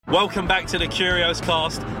Welcome back to the Curios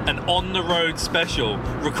Cast, an on-the-road special,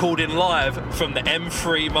 recording live from the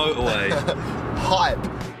M3 motorway. Hype.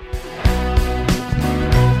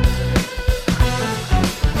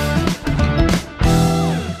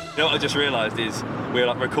 You know what I just realised is we're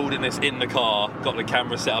like recording this in the car, got the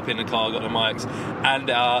camera set up in the car, got the mics, and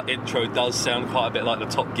our intro does sound quite a bit like the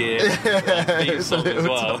Top Gear theme song as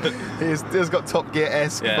well. It's got Top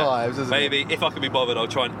Gear-esque vibes, doesn't Maybe if I can be bothered, I'll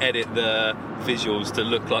try and edit the visuals to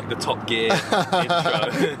look like the Top Gear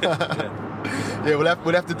intro. Yeah,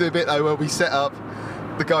 we'll have to do a bit though where we set up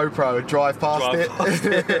the GoPro and drive past it.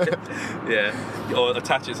 Yeah, or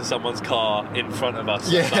attach it to someone's car in front of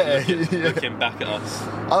us. Yeah, looking back at us.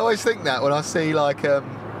 I always think that when I see like I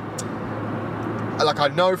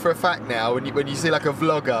know for a fact now when you see like a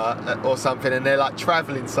vlogger or something and they're like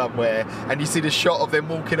travelling somewhere and you see the shot of them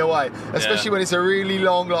walking away, especially when it's a really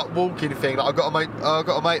long like walking thing. Like I've got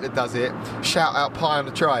a mate that does it. Shout out Pie on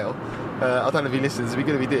the Trail. I don't know if he listens. It'd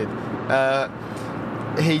be good if he did.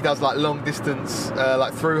 He does like long distance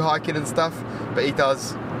like through hiking and stuff, but he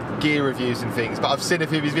does gear reviews and things. But I've seen a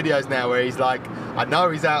few of his videos now where he's like, I know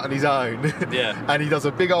he's out on his own, and he does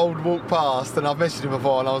a big old walk past, and I've messaged him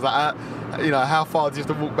before and I was like, how far do you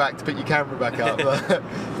have to walk back to pick your camera back up?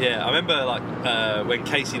 Yeah, I remember like when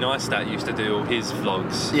Casey Neistat used to do all his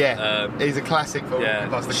vlogs. He's a classic for walking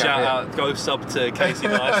past the camera. Shout out, go sub to Casey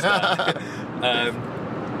Neistat.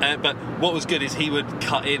 But what was good is he would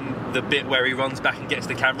cut in the bit where he runs back and gets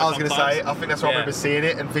the camera. I was going to say, I think that's why I remember seeing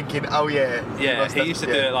it and thinking, oh yeah. Yeah, he used to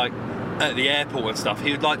do it like at the airport and stuff.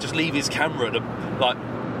 He would like just leave his camera at the like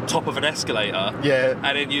top of an escalator. Yeah.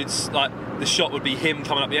 And then you'd like the shot would be him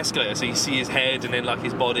coming up the escalator, so you see his head and then like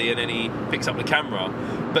his body, and then he picks up the camera.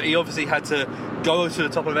 But he obviously had to go to the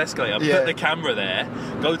top of the escalator, put the camera there,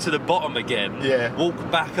 go to the bottom again, walk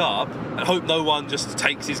back up, and hope no one just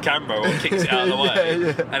takes his camera or kicks it out of the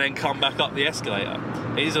way, and then come back up the escalator.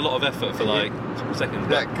 It is a lot of effort for like a couple of seconds.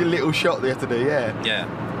 That little shot they have to do, Yeah.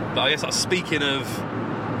 But I guess like speaking of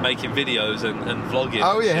making videos and vlogging.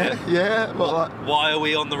 Oh yeah. Why are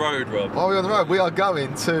we on the road, Rob? Why are we on the road? We are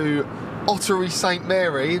going to Ottery St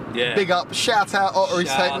Mary. Yeah. Big up, shout out Ottery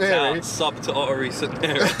St Mary. Out, sub to Ottery St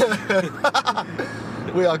Mary.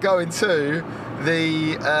 We are going to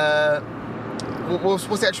the what's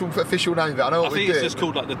the actual official name of it? I know what I think it's just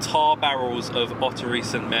called like the Tar Barrels of Ottery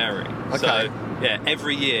St Mary. Okay. So yeah,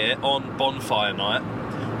 every year on Bonfire Night,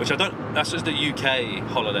 which that's just a UK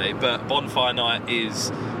holiday, but Bonfire Night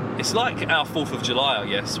it's like our 4th of July, I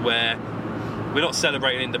guess, where we're not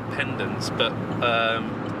celebrating independence, but I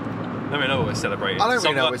don't really know what we're celebrating. I don't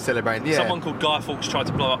really know what we're celebrating, Someone called Guy Fawkes tried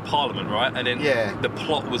to blow up Parliament, right? And then the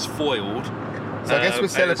plot was foiled. So I guess we're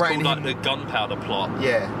celebrating it's called, like the gunpowder plot.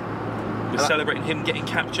 Yeah. We're celebrating him getting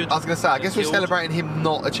captured. I was going to say, I guess we're celebrating him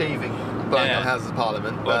not achieving blowing up Houses of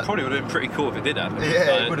Parliament. Well, it probably would have been pretty cool if it did happen.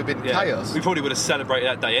 Yeah, it would have been chaos. We probably would have celebrated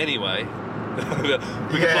that day anyway. We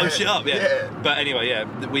could blow shit up, But anyway,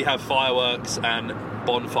 we have fireworks and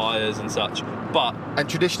bonfires and such. And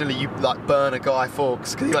traditionally, you like burn a Guy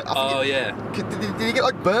Fawkes. Did he get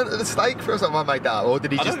like burnt at the stake for something? I made that up, or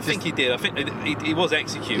did he? I don't think he did. I think he was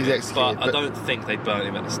executed. But I don't think they burnt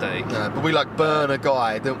him at the stake. No, but we like burn a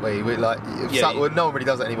guy, don't we? We like no one really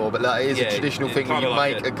does that anymore. But like, it is a traditional thing where you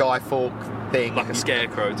like make a Guy Fawkes thing, like a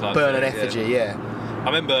scarecrow type. Burn thing, an effigy. I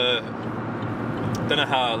remember. Don't know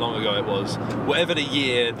how long ago it was. Whatever the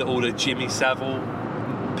year that all the Jimmy Savile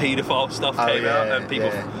paedophile stuff came out and people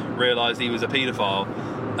realised he was a paedophile,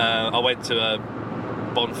 I went to a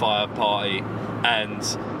bonfire party and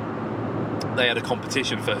they had a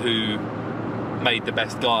competition for who made the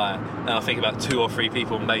best guy, and I think about 2 or 3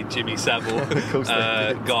 people made Jimmy Savile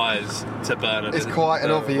guys to burn. It's quite an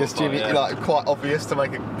obvious quite obvious to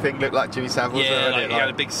make a thing look like Jimmy Savile. He had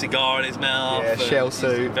a big cigar in his mouth. Yeah, shell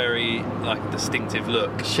suit. Very distinctive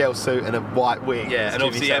look. Shell suit and a white wig. Yeah, and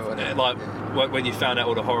obviously when you found out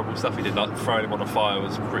all the horrible stuff he did, like throwing him on a fire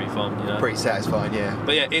was pretty fun. Pretty satisfying, yeah.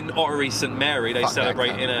 But yeah, in Ottery St Mary they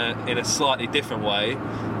celebrate in a slightly different way.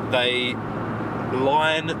 They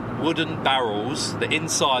line wooden barrels, the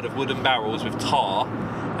inside of wooden barrels with tar,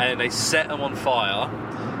 and they set them on fire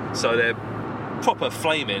so they're proper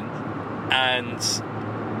flaming, and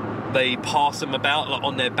they pass them about like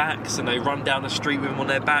on their backs, and they run down the street with them on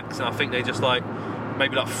their backs, and I think they just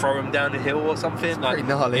maybe throw them down the hill or something. It's pretty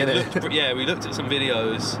gnarly, isn't it? We looked at some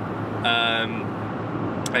videos,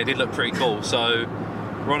 and it did look pretty cool. So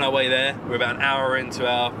we're on our way there. We're about an hour into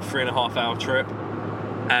our 3.5 hour trip,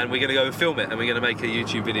 and we're going to go and film it, and we're going to make a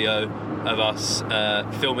YouTube video of us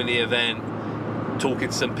filming the event, talking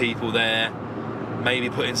to some people there, maybe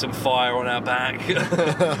putting some fire on our back.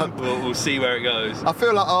 we'll see where it goes. I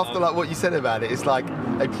feel like after like what you said about it, it's like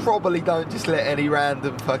they probably don't just let any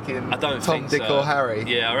random fucking Tom, Dick or Harry.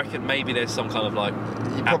 Yeah, I reckon maybe there's some kind of like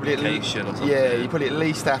application or something. Yeah, you probably at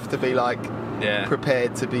least have to be like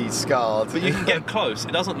prepared to be scarred. But you can get close.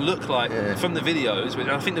 It doesn't look like from the videos, which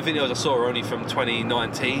I think the videos I saw are only from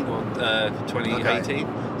 2019 or 2018. Okay.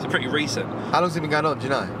 So pretty recent. How long's it been going on, do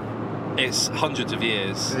you know? It's hundreds of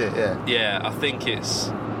years. Is it? Yeah. Yeah, I think it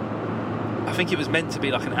was meant to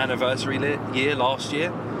be like an anniversary year last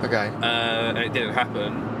year. Okay. And it didn't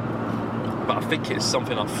happen. But I think it's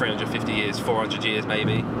something like 350 years, 400 years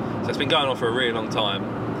maybe. So it's been going on for a really long time.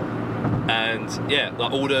 And yeah,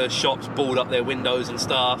 like all the shops balled up their windows and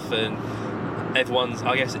stuff, and everyone's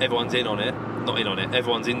in on it. Not in on it,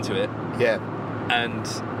 everyone's into it. Yeah. And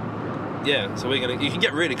yeah, so you can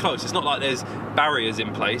get really close. It's not like there's barriers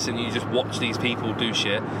in place and you just watch these people do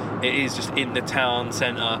shit. It is just in the town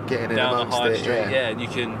centre, down the high street. Yeah, and you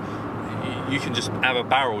can just have a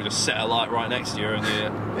barrel, just set a light right next to you,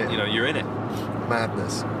 and you're in it.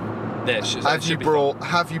 Madness. Yeah, have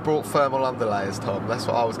you brought thermal underlayers, Tom? That's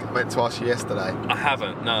what I was meant to ask you yesterday. I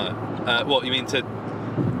haven't. No. What you mean to?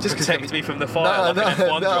 Just protect me from the fire like an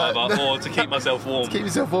F1 driver, or to keep myself warm? To keep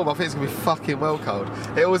yourself warm, I think it's going to be fucking well cold.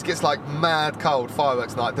 It always gets like mad cold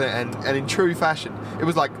fireworks night, doesn't it? And in true fashion, it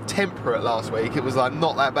was like temperate last week. It was like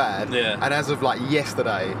not that bad. Yeah. And as of like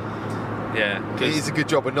yesterday, it is a good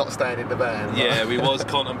job we're not staying in the van. Yeah, we was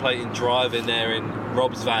contemplating driving there in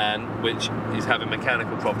Rob's van, which is having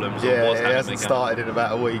mechanical problems. Yeah, it hasn't started in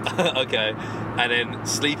about a week. Okay. And then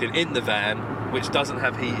sleeping in the van, which doesn't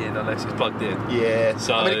have heating unless it's plugged in. Yeah.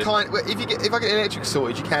 So I mean, if I get the electric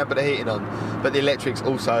sorted, you can put the heating on, but the electrics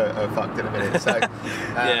also are fucked in a minute. So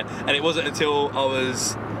yeah, and it wasn't until I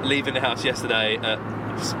was leaving the house yesterday at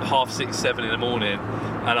 6:30, 7 in the morning,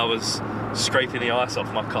 and I was scraping the ice off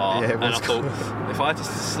my car, and I thought, if I had to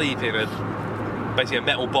sleep in basically a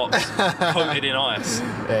metal box coated in ice.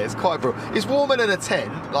 Yeah, it's quite brutal. It's warmer than a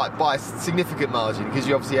tent, like by a significant margin, because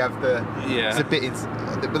you obviously have it's a bit.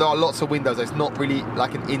 There are lots of windows. It's not really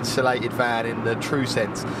like an insulated van in the true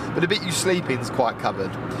sense, but the bit you sleep in is quite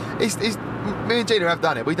covered. It's me and Gina have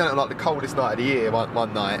done it. We've done it on like the coldest night of the year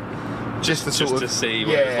one night. Just to see what it was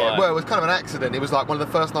like. Well, it was kind of an accident. It was like one of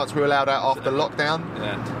the first nights we were allowed out after lockdown.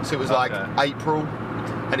 Yeah. So it was like April,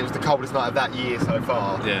 and it was the coldest night of that year so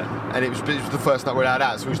far. Yeah. And it was the first night we were allowed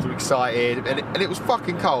out, so we were still excited. And it was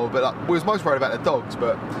fucking cold, but like, we was most worried about the dogs.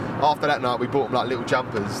 But after that night, we bought them like little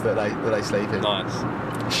jumpers that they sleep in. Nice.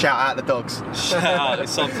 Shout out the dogs. Shout out,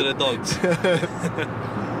 it's on to the dogs.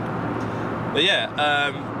 But yeah,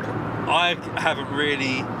 I haven't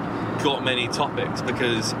really got many topics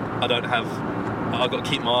because I've got to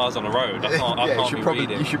keep my eyes on the road. I can't be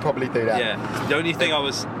reading. You should probably do that. Yeah. The only thing I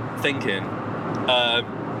was thinking,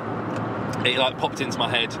 it like popped into my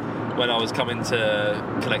head when I was coming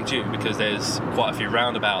to collect you, because there's quite a few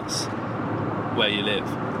roundabouts where you live.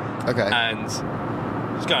 Okay. And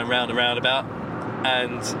I was going round and roundabout,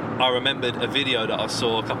 and I remembered a video that I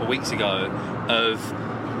saw a couple of weeks ago of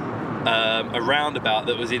a roundabout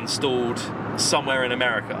that was installed somewhere in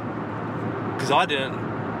America. Because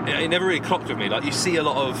it never really clocked with me. Like, we see a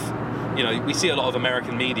lot of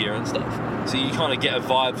American media and stuff, so you kind of get a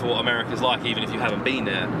vibe for what America's like, even if you haven't been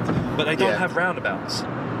there. But they don't have roundabouts.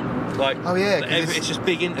 Like, it's just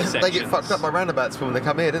big intersections. They get fucked up by roundabouts when they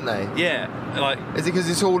come here, don't they? Yeah. Like, is it because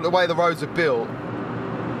it's all the way the roads are built?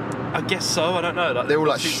 I guess so. I don't know. Like, they're all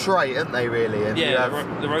like straight, aren't they? Really? And you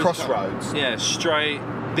have the roads crossroads. Yeah, straight,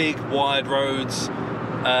 big, wide roads,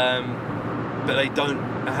 but they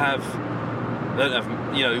don't have.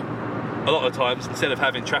 A lot of times, instead of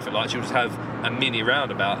having traffic lights, you'll just have a mini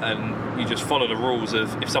roundabout, and you just follow the rules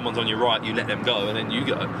of, if someone's on your right, you let them go, and then you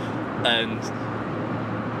go. And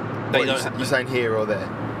you're saying here or there?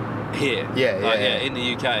 Here. Yeah, in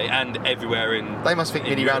the UK and everywhere in. They must think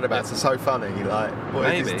mini roundabouts are so funny. Like,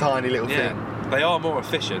 what is this tiny little thing? They are more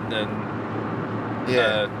efficient than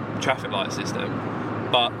traffic light system.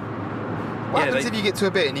 But what happens if you get to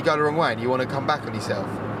a bit and you go the wrong way and you want to come back on yourself?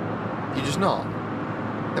 You're just not.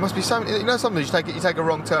 There must be sometimes you take a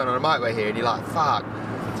wrong turn on a motorway here and you're like, fuck,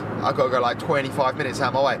 I've got to go like 25 minutes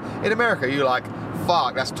out of my way. In America, you're like,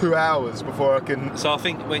 fuck, that's 2 hours before I can. So I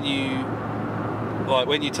think when you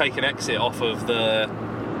take an exit off of the,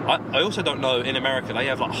 I also don't know, in America they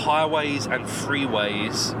have like highways and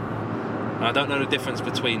freeways, and I don't know the difference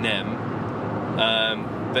between them.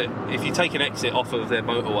 But if you take an exit off of their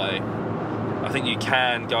motorway, I think you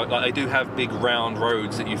can go, like, they do have big round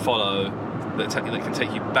roads that you follow that can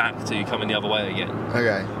take you back to you coming the other way again.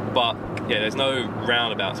 Okay. But yeah, there's no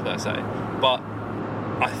roundabouts per se. But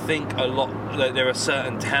I think there are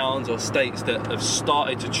certain towns or states that have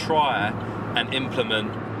started to try and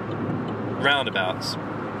implement roundabouts,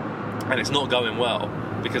 and it's not going well,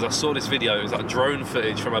 because I saw this video. It was like drone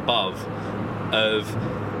footage from above of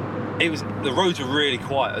the roads were really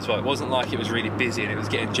quiet as well. It wasn't like it was really busy and it was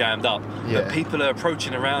getting jammed up. Yeah. But people are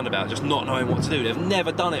approaching a roundabout just not knowing what to do. They've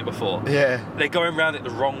never done it before. Yeah. They're going around it the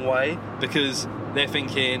wrong way because they're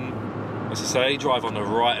thinking, let's just say they drive on the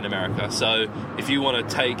right in America. So if you want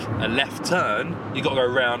to take a left turn, you've got to go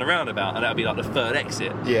round a roundabout, and that'll be like the third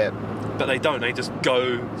exit. Yeah. But they don't. They just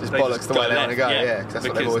go. Just bollocks the way they want to go. Yeah, because that's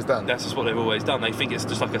what they've always done. That's just what they've always done. They think it's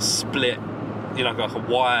just like a split, like a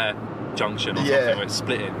wire junction or something where it's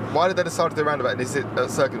splitting. Why did they decide to do a roundabout? Is it a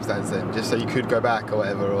circumstance then, just so you could go back or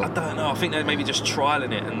whatever? Or? I don't know. I think they're maybe just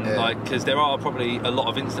trialling it, and because there are probably a lot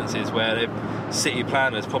of instances where city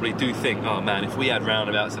planners probably do think, oh man, if we had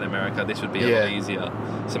roundabouts in America, this would be a lot easier.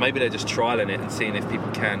 So maybe they're just trialling it and seeing if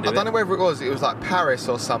people can do it. I don't know whether it was like Paris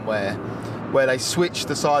or somewhere where they switched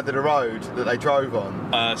the side of the road that they drove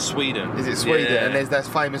on. Sweden. Is it Sweden? Yeah. And there's that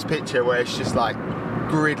famous picture where it's just like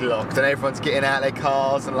gridlocked and everyone's getting out their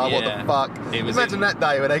cars and like, what the fuck? Imagine that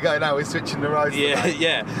day where they go, no, we're switching the roads.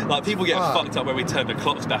 Yeah. Like people get fucked up when we turn the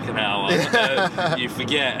clocks back an hour. You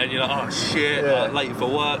forget and you're like, oh shit, like, late for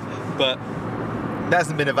work. But that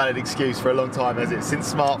hasn't been a valid excuse for a long time, has it?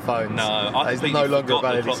 Since smartphones. No, it's no longer a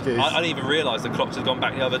valid excuse. I didn't even realise the clocks had gone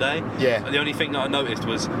back the other day. Yeah. The only thing that I noticed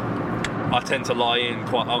was I tend to lie in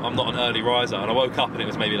I'm not an early riser, and I woke up and it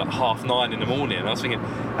was maybe like 9:30 in the morning, and I was thinking,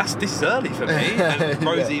 this is early for me. And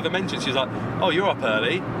Rosie even mentioned, she was like, oh, you're up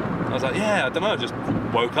early? I was like, yeah, I don't know, I just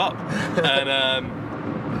woke up. And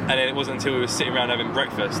then it wasn't until we were sitting around having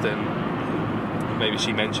breakfast and maybe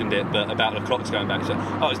she mentioned it, but about the clocks going back, she's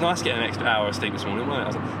like, oh, it's nice getting an extra hour of sleep this morning,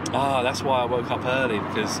 wasn't it? I was like, that's why I woke up early,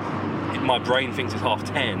 because my brain thinks it's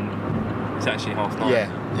 10:30. It's actually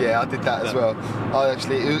 9:30. Yeah, I did that as well.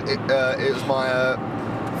 It was my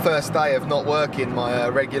first day of not working my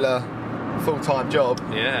regular full-time job.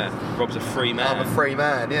 Yeah, Rob's a free man. I'm a free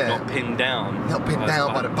man, yeah. Not pinned down. Not pinned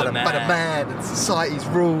down by the man and society's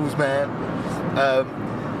rules, man.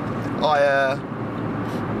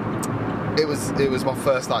 It was my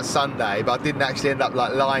first Sunday, but I didn't actually end up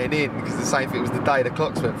lying in, because the same thing was the day the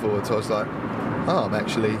clocks went forward. So I was like, I'm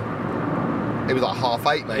actually. It was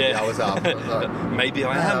 8:30 maybe. I was up. I was like, maybe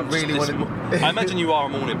I am. I imagine you are a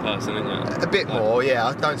morning person, aren't you? A bit more, yeah.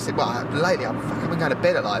 I don't see. Well, lately I've been going to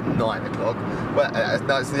bed at 9 o'clock. Well,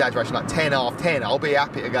 no, it's the exaggeration. 10, half 10. I'll be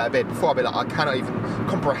happy to go to bed. Before I'll be I cannot even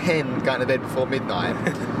comprehend going to bed before midnight.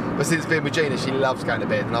 But since being with Gina, she loves going to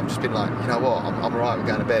bed, and I've just been like, you know what? I'm alright with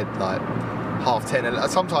going to bed 10:30,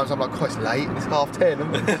 and sometimes I'm like, it's late and it's 10:30.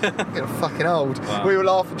 I'm getting fucking old. Wow. We were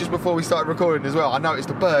laughing just before we started recording as well. I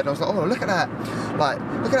noticed a bird and I was like, oh, look at that.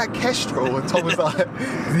 Look at that kestrel. And Tom was like,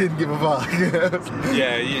 didn't give a fuck.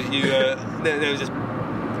 There was just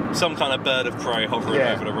some kind of bird of prey hovering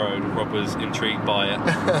over the road. Rob was intrigued by it,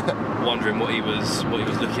 wondering what he was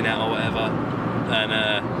looking at or whatever. And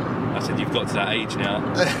I said, you've got to that age now.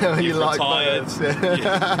 You've retired. Birds.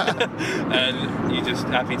 And you're just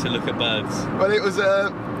happy to look at birds. Well, it was...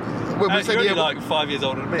 you're only like 5 years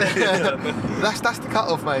older than me. That's the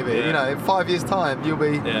cut-off, maybe. Yeah. In 5 years' time, you'll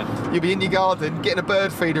be in your garden getting a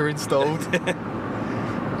bird feeder installed.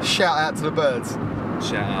 Shout out to the birds.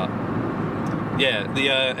 Shout out.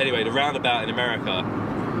 Yeah. Anyway, the roundabout in America.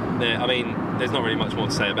 There's not really much more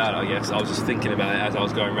to say about it, I guess. I was just thinking about it as I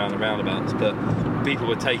was going around the roundabouts, but people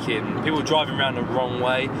were driving around the wrong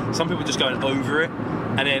way. Some people were just going over it,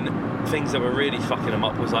 and then things that were really fucking them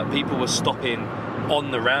up was people were stopping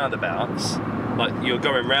on the roundabouts. You're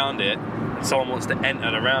going round it, and someone wants to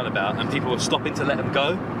enter the roundabout, and people were stopping to let them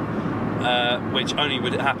go. Which only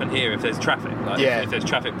would happen here if there's traffic. If there's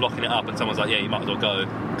traffic blocking it up and someone's like, yeah, you might as well go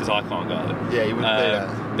because I can't go. Yeah, you wouldn't do that.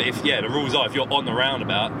 But the rules are, if you're on the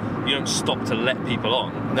roundabout, you don't stop to let people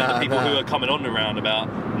on. The people who are coming on the roundabout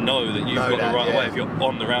know that you've got the right way if you're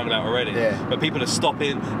on the roundabout already. Yeah. But people are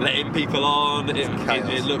stopping, letting people on.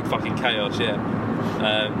 It looked fucking chaos,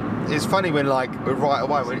 It's funny when right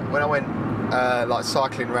away, when I went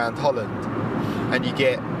cycling around Holland, and you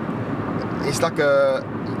get, it's like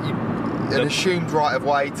an assumed right of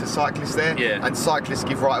way to cyclists there, and cyclists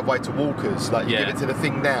give right of way to walkers. You give it to the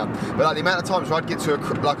thing down. But the amount of times where I'd get to a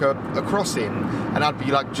crossing and I'd be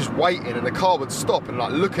just waiting, and the car would stop and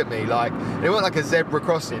look at me it wasn't like a zebra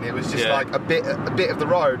crossing. It was just a bit of the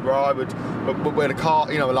road where the car,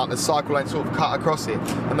 the cycle lane sort of cut across it,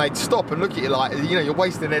 and they'd stop and look at you you're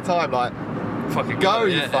wasting their time. Fucking go,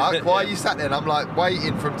 you fuck! Why are you sat there? And I'm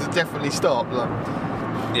waiting for them to definitely stop.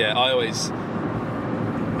 I always.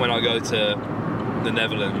 When I go to the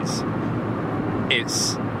Netherlands,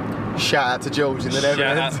 it's... Shout out to George in the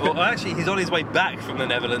Netherlands. Well, actually, he's on his way back from the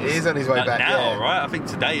Netherlands. He is on his way back now, yeah. right? I think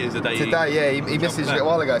today is the day. Today, yeah. He messaged a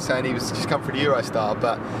while ago saying he was just come for the Eurostar,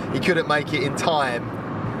 but he couldn't make it in time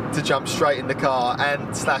to jump straight in the car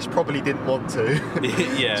and / probably didn't want to.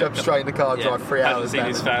 Yeah. Jump straight in the car and drive 3 hours. Hasn't seen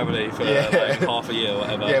his family for like half a year or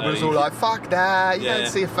whatever. Yeah, but it was all like, fuck that, you don't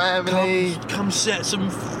see a family. Come set some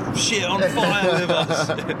shit on fire with us.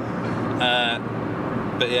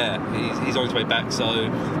 But yeah, he's on his way back, so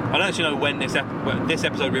I don't actually know when this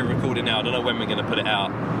episode we're recording now, I don't know when we're going to put it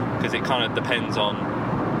out, because it kind of depends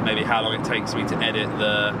on maybe how long it takes me to edit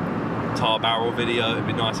the tar barrel video. It'd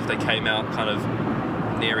be nice if they came out kind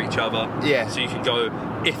of near each other. Yeah. So you can go,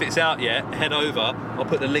 if it's out yet, head over. I'll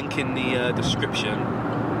put the link in the description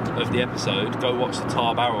of the episode. Go watch the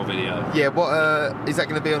tar barrel video. Yeah, what is that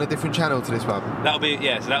going to be on a different channel to this one? That'll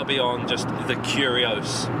be on just The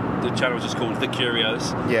Curios. The channel's just called The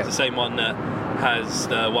Curios. Yeah. It's the same one that has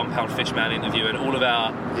the £1 Fishman interview and all of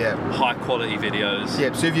our high quality videos.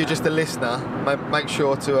 Yeah, so if you're just a listener, make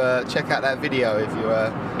sure to check out that video if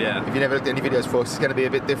you never looked at any videos before, 'cause it's going to be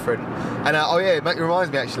a bit different. And it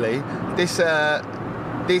reminds me actually,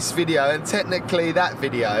 this video and technically that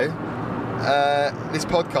video, this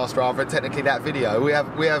podcast rather, and technically that video, we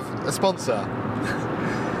have a sponsor.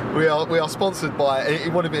 We are sponsored by. He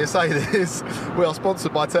wanted me to say this. We are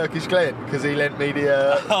sponsored by Turkish Glen because he lent me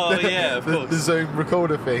the Zoom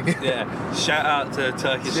recorder thing. Yeah, shout out to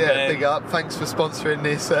Turkish Glen. Yeah, big up. Thanks for sponsoring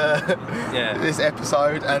this. This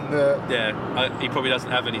episode and. He probably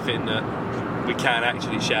doesn't have anything that we can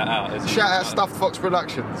actually shout out. Shout out Stuffed Fox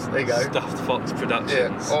Productions. There you go. Stuffed Fox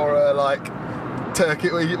Productions. Yeah. Or like Turkey.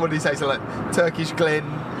 What did he say? So like Turkish Glen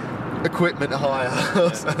equipment hire.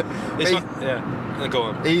 Go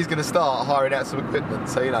on. He's going to start hiring out some equipment,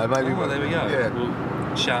 so maybe. Oh, there we go. Yeah.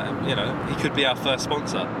 We'll shout him. He could be our first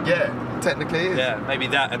sponsor. Yeah, technically he is. Yeah, maybe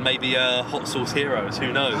that, and maybe Hot Sauce Heroes.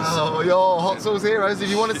 Who knows? Oh, your Hot Sauce Heroes!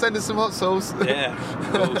 If you want to send us some hot sauce, yeah,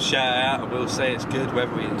 we'll shout it out and we'll say it's good,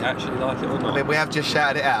 whether we actually like it or not. I mean, we have just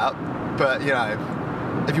shouted it out, but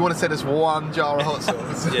if you want to send us one jar of hot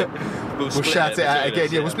sauce, we'll shout it out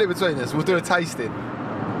again. We'll split between us. We'll do a tasting.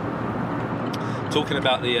 Talking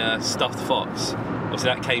about the stuffed fox, obviously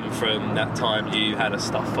that came from that time you had a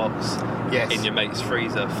stuffed fox in your mate's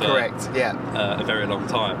freezer for a very long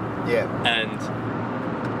time. Yeah. And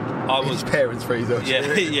I was... his parents' freezer.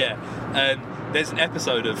 Yeah. And there's an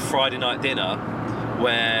episode of Friday Night Dinner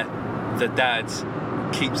where the dad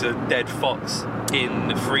keeps a dead fox in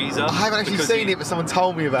the freezer. I haven't actually seen it, but someone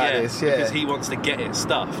told me about this. Yeah, because he wants to get it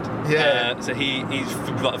stuffed. Yeah. So he's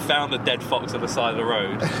found a dead fox on the side of the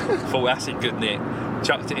road, full acid good nick,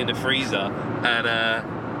 chucked it in the freezer,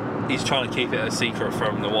 and he's trying to keep it a secret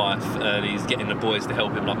from the wife. And he's getting the boys to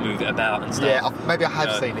help him move it about and stuff. Yeah, maybe I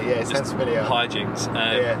have seen it. Yeah, it sounds familiar. Hijinks.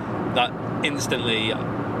 Instantly,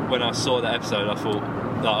 when I saw that episode, I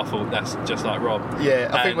thought that's just like Rob. Yeah,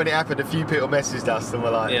 I think when it happened, a few people messaged us and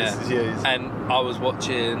were like, "This is you." And I was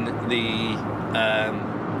watching the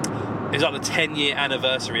it's like the 10-year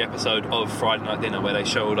anniversary episode of Friday Night Dinner where they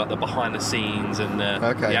showed like the behind the scenes and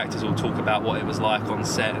the actors all talk about what it was like on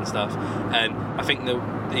set and stuff. And I think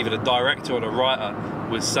either the director or the writer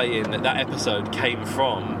was saying that episode came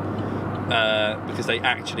from because they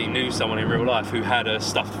actually knew someone in real life who had a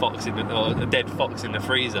stuffed fox or a dead fox in the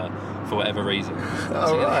freezer for whatever reason.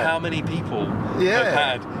 How many people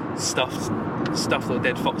have had stuffed or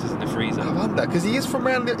dead foxes in the freezer? I wonder, because he is from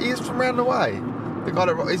round the way. The guy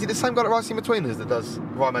is he the same guy that writes In Between Us that does?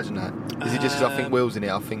 Well, I imagine that. Is he just because I think Will's in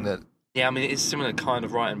it? I think that. Yeah, I mean it's similar kind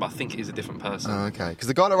of writing, but I think it is a different person. Oh, okay. Because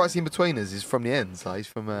the guy that writes In Between Us is from the end, so he's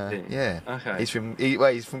from Okay. He's from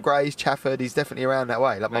Grays, Chafford. He's definitely around that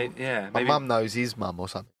way. Like my mum knows his mum or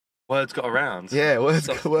something. Words got around. Yeah, words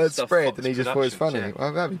spread, and he just thought it was funny. Yeah.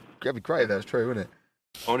 Well, that'd be great if that was true, wouldn't it?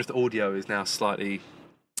 I wonder if the audio is now slightly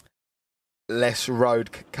less road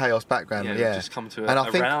chaos background. Yeah, just come to a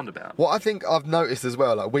roundabout. What I think I've noticed as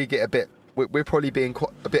well, like we get we're probably being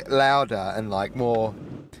a bit louder and like more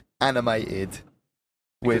animated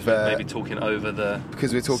with maybe talking over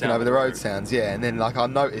because we're talking over the road sounds. Yeah, and then like I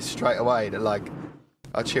noticed straight away that like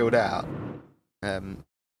I chilled out. I don't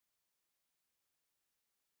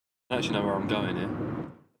actually know where I'm going here.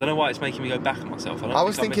 I don't know why it's making me go back on myself. I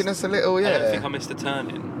was thinking that's a little, I don't think I missed a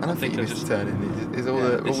turn-in. I don't think you missed a turn-in. It's all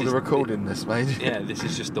the recordingness, mate. Yeah, this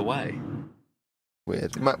is just the way.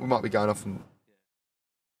 Weird. We might be going off and...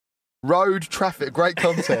 Road traffic, great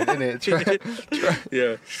content, isn't it?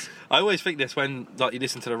 Yeah. I always think this when you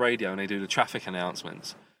listen to the radio and they do the traffic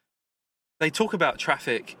announcements. They talk about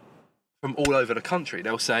traffic from all over the country.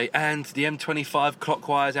 They'll say, and the M25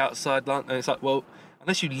 clockwise outside London. And it's like, well,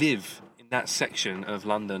 unless you live in that section of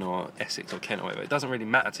London or Essex or Kent or whatever. It doesn't really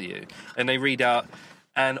matter to you. And they read out,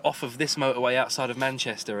 and off of this motorway outside of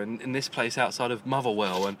Manchester, and in this place outside of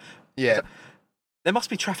Motherwell, and there must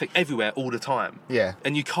be traffic everywhere all the time. Yeah.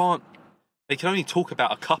 And they can only talk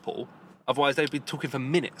about a couple, otherwise they'd be talking for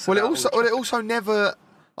minutes. Well, it also never,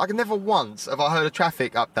 like, never once have I heard a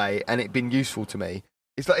traffic update and it been useful to me.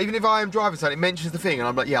 It's like, even if I am driving something, it mentions the thing, and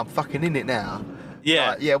I'm like, yeah, I'm fucking in it now.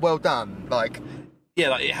 Yeah. Like, yeah, well done. Like, yeah,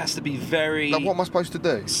 like, it has to be very... Like, what am I supposed to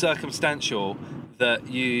do? Circumstantial, that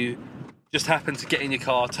you just happen to get in your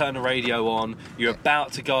car, turn the radio on, you're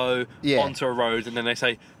about to go onto a road, and then they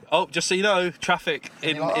say, oh, just so you know, traffic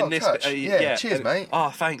in this... cheers, mate. Oh,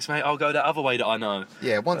 thanks, mate. I'll go that other way that I know.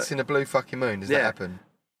 Yeah, once in a blue fucking moon does that happen.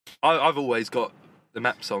 I've always got the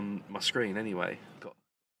maps on my screen anyway. Got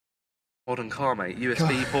modern car, mate.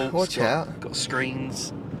 USB ports. Watch out. Got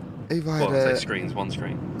screens. Say screens, one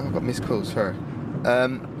screen. Oh, I've got missed calls, sorry.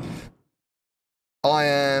 I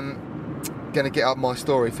am going to get up my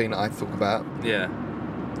story thing that I talk about. Yeah.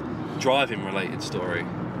 Driving related story.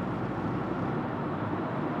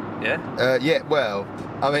 Yeah? Yeah, well,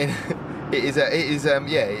 I mean, it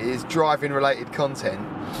is driving related content.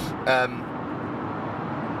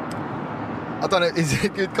 I don't know, is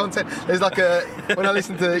it good content? There's like when I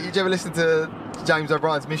listen to, did you ever listen to James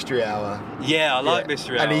O'Brien's Mystery Hour? Yeah, I like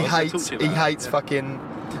Mystery Hour. And he hates fucking,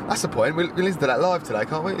 that's the point, we listen to that live today,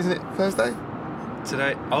 can't we? Isn't it Thursday?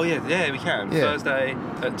 Today? Oh yeah, we can. Yeah. Thursday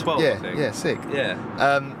at 12, I think. Yeah, sick. Yeah.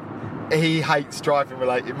 He hates driving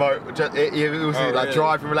related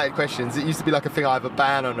driving related questions. It used to be like a thing, I have a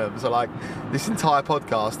ban on them, so like this entire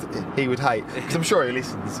podcast he would hate, because I'm sure he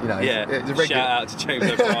listens, you know. Yeah, it's a regular, shout out to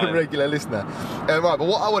James O'Brien. regular listener. Right, but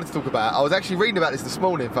what I wanted to talk about, I was actually reading about this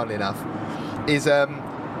morning, funnily enough, is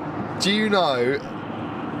do you know,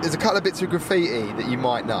 there's a couple of bits of graffiti that you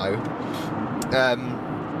might know.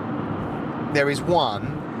 There is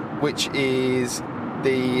one which is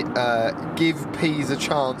the Give Peas a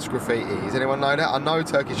Chance graffiti. Does anyone know that? I know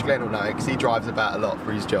Turkish Glenn will know it because he drives about a lot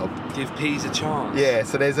for his job. Give Peas a Chance? Yeah,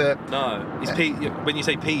 so there's a... No. When you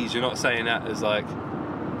say peas, you're not saying that as like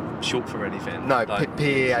short for anything? No, like,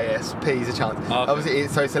 P-E-A-S, Peas a Chance. Okay. Obviously,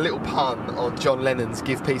 so it's a little pun on John Lennon's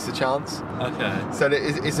Give Peace a Chance. Okay. So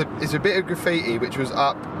it's a bit of graffiti which was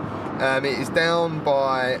up... it is down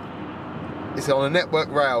by... It's on a Network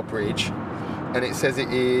Rail bridge, and it says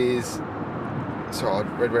it is... Sorry, I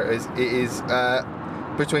read where it is. It is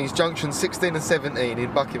between junction 16 and 17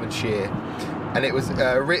 in Buckinghamshire, and it was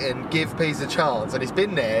written "Give Peas a Chance," and it's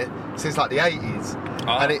been there since like the 80s,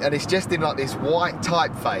 and it's just in like this white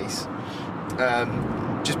typeface,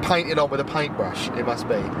 just painted on with a paintbrush. It must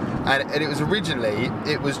be, and it was originally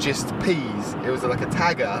just peas. It was like a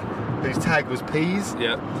tagger whose tag was peas.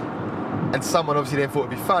 Yeah. And someone obviously then thought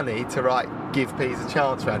it'd be funny to write "Give Peas a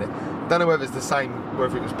Chance" around it. Don't know whether it's the same,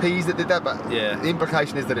 whether it was peas that did that, but the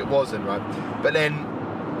implication is that it wasn't, right? But then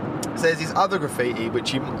so there's this other graffiti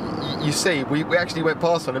which you see, we actually went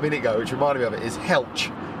past one a minute ago, which reminded me of it, is Helch.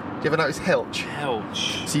 Do you ever notice Helch?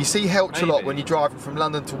 Helch. So you see Helch a lot when you're driving from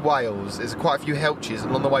London to Wales. There's quite a few Helches,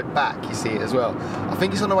 and on the way back you see it as well. I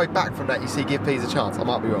think it's on the way back from that you see Give Peas a Chance. I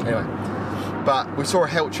might be wrong, anyway. But we saw a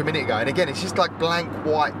Helch a minute ago, and again, it's just like blank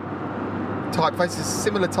white typeface. It's a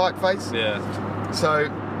similar typeface. Yeah. So,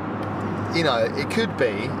 you know, it could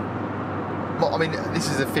be... I mean, this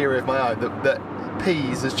is a theory of my own, that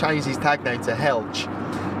Peas has changed his tag name to Helch,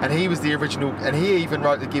 and he was the original, and he even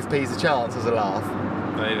wrote the Give Peas a Chance as a laugh.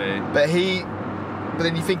 Maybe. But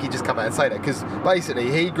then you think he'd just come out and say that, because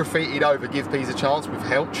basically he graffitied over Give Peas a Chance with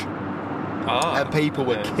Helch, and people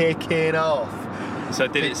were kicking off. So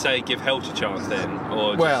did it say Give Helch a Chance then?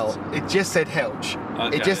 Or well, it just said Helch.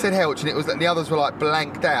 Okay. It just said Helch, and it was, and the others were like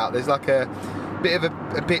blanked out. There's like a bit of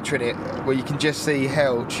a picture in it where you can just see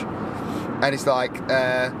Helch, and it's like,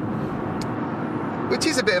 which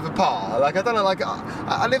is a bit of a par. Like, I don't know, like,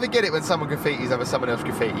 I never get it when someone graffitis over someone else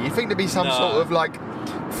graffiti. You think there'd be some sort of like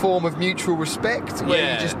form of mutual respect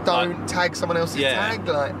where you just don't tag someone else's tag,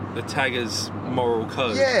 like the tagger's moral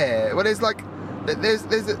code. Yeah, well, there's like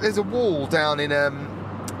there's a wall down in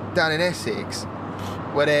Essex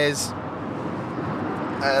where there's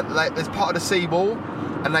part of the seawall,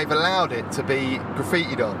 and they've allowed it to be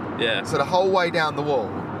graffitied on. Yeah. So the whole way down the wall.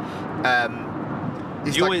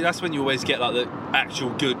 That's when you always get like the actual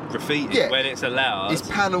good graffiti when it's allowed. It's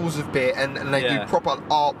panels of bit, and they do proper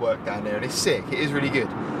artwork down there, and it's sick. It is really good.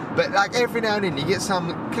 But like every now and then you get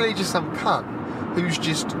clearly just some cunt who's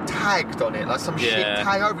just tagged on it, like some shit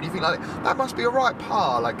tag over it. You think like, that must be a right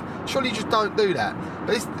par. Like, surely you just don't do that.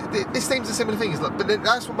 But this seems a similar thing. But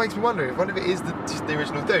that's what makes me wonder if one of it is just the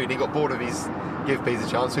original dude. He got bored of his Give Peas a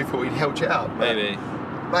Chance, so he thought he'd Helch it up. Maybe.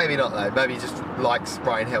 Maybe not though. Maybe he just likes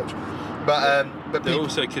spraying Helch. But there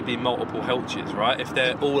also could be multiple Helches, right? If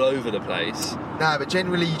they're all over the place. No, but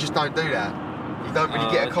generally you just don't do that. You don't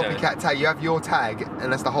really get a copycat tag. You have your tag,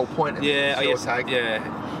 and that's the whole point of your tag.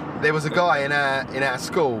 Yeah. There was a guy in our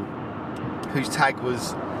school whose tag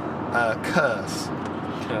was Curse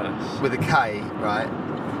with a K, right?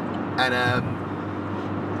 And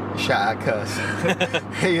shout out Curse.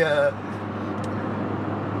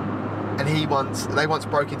 They once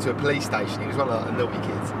broke into a police station. He was one of the naughty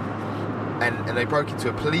kids. And they broke into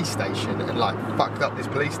a police station and like fucked up this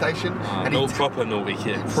police station. And proper naughty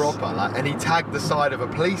kids. And he tagged the side of a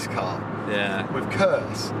police car. Yeah. With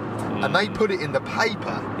Curse. And they put it in the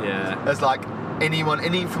paper. Yeah. As like any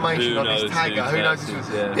information on this tagger. Who knows?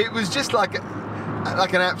 It was just like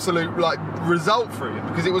an absolute like result for him,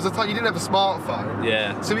 because it was a time you didn't have a smartphone.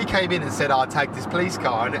 Yeah. So he came in and said, "I tagged this police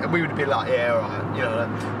car," and we would have been like, "Yeah, all right." You know.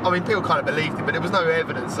 I mean, people kind of believed him, but there was no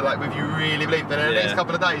evidence. So like, if you really believed, and in the next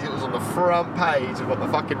couple of days, it was on the front page of the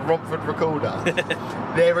fucking Romford Recorder.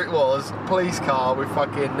 There it was, police car with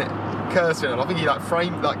fucking Curse in it. I think he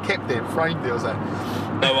kept it, framed it or something.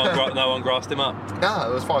 No one grassed him up.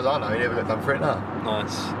 No, as far as I know, he never got done for it. No.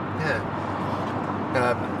 Nice. Yeah.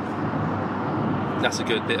 That's a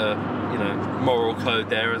good bit of, moral code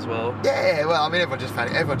there as well. Yeah, well, I mean, everyone just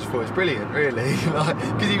thought it was brilliant, really,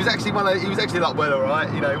 because he was actually like well, alright,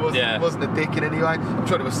 he wasn't a dick in any way. I'm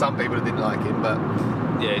sure there were some people that didn't like him, but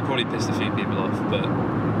yeah, he probably pissed a few people off,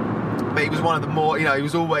 but he was one of the more, he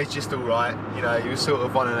was always just alright. He was sort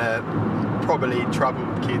of one of the probably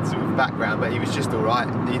troubled kids with background, but he was just alright.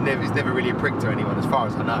 He's never really a prick to anyone, as far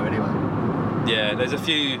as I know, anyway. Yeah, there's a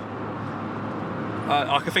few.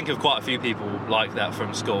 I can think of quite a few people like that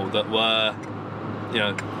from school that were,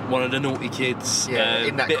 one of the naughty kids,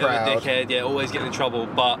 in that bit crowd. of a dickhead, always getting in trouble,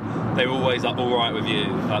 but they were always like all right with you.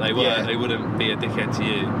 Like they wouldn't be a dickhead to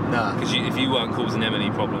you. No. Because if you weren't causing them any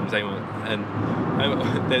problems, they weren't. And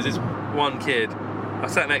there's this one kid. I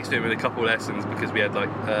sat next to him in a couple of lessons because we had like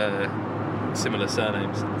similar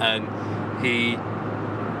surnames, and he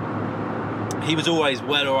was always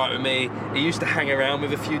well alright with me. He used to hang around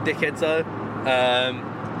with a few dickheads though.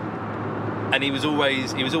 And he was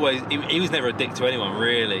never a dick to anyone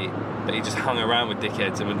really, but he just hung around with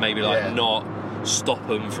dickheads and would maybe not stop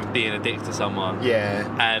them from being a dick to someone. Yeah.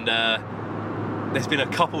 And there's been a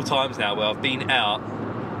couple times now where I've been out,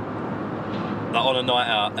 like on a night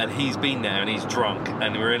out, and he's been there and he's drunk,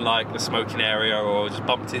 and we're in like the smoking area, or just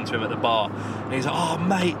bumped into him at the bar, and he's like, "Oh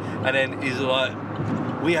mate," and then he's like,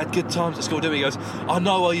 "We had good times at school, didn't we?" He goes, "I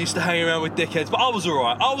know I used to hang around with dickheads, but I was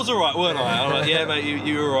alright, weren't I?" And I'm like, "Yeah mate,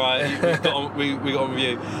 you were alright, we got on with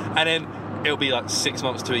you." And then it'll be like 6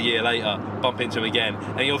 months to a year later, bump into him again,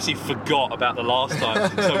 and he obviously forgot about the last time,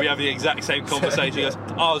 so we have the exact same conversation. He goes,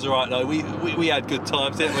 "I was alright though, we had good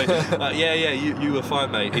times, didn't we?" Like, yeah, you were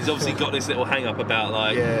fine mate. He's obviously got this little hang up about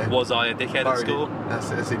like, was I a dickhead at school?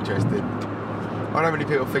 That's interesting. I don't many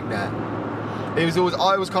people think that. I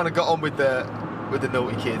always kind of got on with the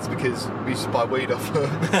naughty kids because we used to buy weed off them.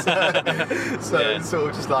 so it's sort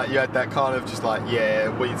of just like you had that kind of just like,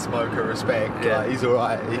 weed smoker respect. Like, he's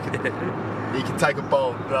alright. He can take a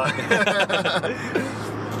bomb. Like.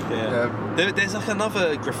 There's like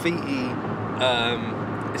another graffiti.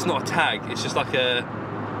 It's not a tag. It's just like a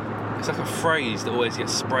phrase that always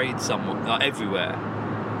gets sprayed somewhere, like everywhere.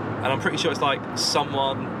 And I'm pretty sure it's like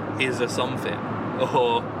someone is a something,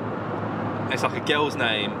 or it's like a girl's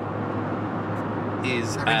name.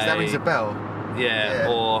 That rings a bell. Yeah,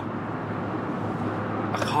 or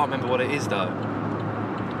I can't remember what it is though.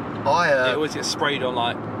 It always gets sprayed on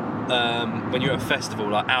like when you're at a festival,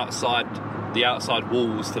 like the outside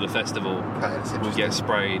walls to the festival will get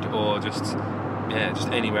sprayed, or just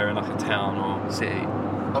anywhere in like a town or city.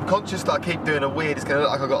 I'm conscious that I keep doing it's gonna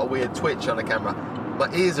look like I got a weird twitch on the camera. My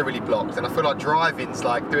ears are really blocked, and I feel like driving's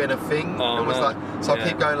like doing a thing. I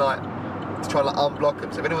keep going like to try and like unblock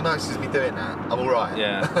them. So if anyone notices me doing that, I'm alright.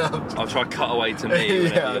 Yeah. I'll try and cut away to me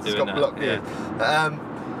whenever you're doing that. Blocked,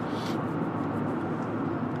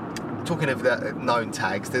 talking of the known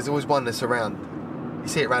tags, there's always one that's around. You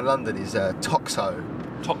see it around London. Is Toxo.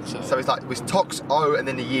 Toxo. So it was Tox-O and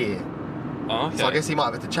then the year. Oh, okay. So I guess he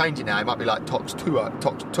might have to change it now. It might be like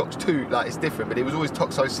Tox2, like it's different. But it was always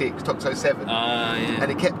Toxo6, Toxo7.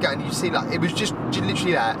 And it kept going. You see, like it was just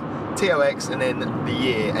literally that. TOX and then the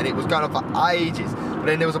year, and it was going on for ages, but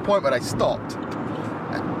then there was a point where they stopped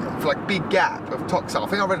for like big gap of Toxo. I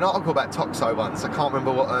think I read an article about Toxo once. I can't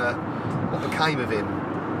remember what became of him.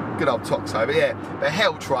 Good old Toxo. But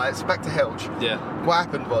Helch, right? So back to Helch. Yeah. What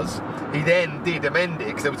happened was he then did amend it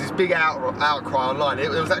because there was this big outcry online. There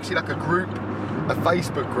was actually like a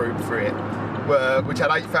Facebook group for it which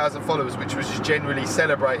had 8,000 followers, which was just generally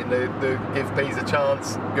celebrating the Give Peas a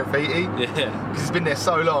Chance graffiti. Yeah. Because it's been there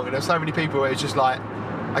so long, and there were so many people where it's just like,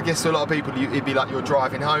 I guess to a lot of people, it'd be like your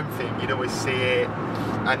driving home thing. You'd always see it,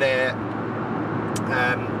 and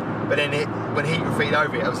but then when he graffitied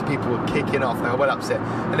over it, obviously people were kicking off. They were well upset.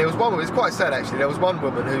 And there was one woman, it was quite sad actually. There was one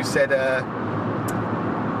woman who said,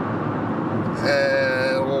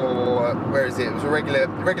 where is it? It was a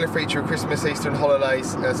regular feature of Christmas, Easter and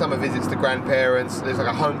holidays, summer visits to grandparents. There's like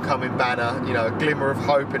a homecoming banner, you know, a glimmer of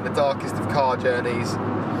hope in the darkest of car journeys.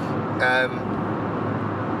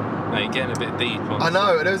 Mate, you're getting a bit deep on I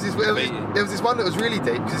know, there was this one that was really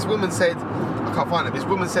deep, because this woman said, I can't find it, this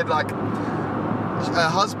woman said like, her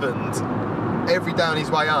husband, every day on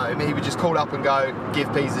his way home, he would just call up and go, Give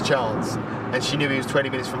Peas a Chance. And she knew he was 20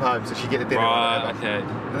 minutes from home, so she'd get the dinner. Right, okay.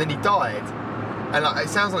 And then he died. And like, it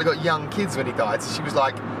sounds like they got young kids when he died, so she was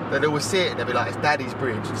like, they'd always see it and they'd be like, it's Daddy's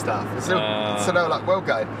bridge and stuff. And so they were like, well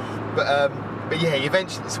go. But yeah, he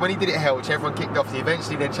eventually, so when he did it at Helch, everyone kicked off. He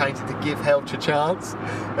eventually then changed it to Give Helch a Chance,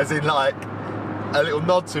 as in like a little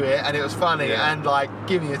nod to it, and it was funny, and like,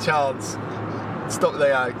 give me a chance. Stop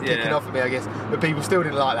there, kicking off at me, I guess. But people still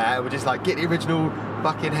didn't like that, and were just like, get the original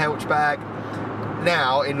fucking Helch bag.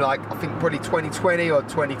 Now, in like, I think probably 2020 or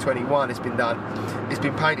 2021, it's been done. It's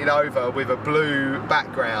been painted over with a blue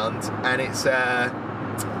background, and it's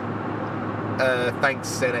thanks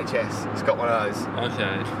NHS. It's got one of those.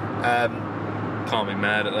 Okay. Can't be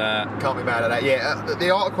mad at that. Yeah, the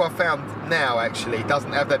article I found now actually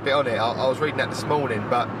doesn't have that bit on it. I was reading that this morning,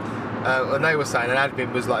 but and they were saying an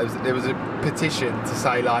admin was like, there was a petition to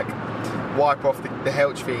say like, wipe off the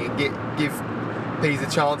Helch thing and give Peas a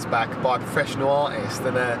Chance back by a professional artist.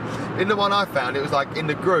 And in the one I found, it was like in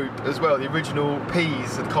the group as well, the original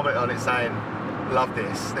Peas had commented on it saying, love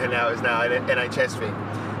this, and now it's now an NHS thing.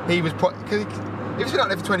 He was because he's been out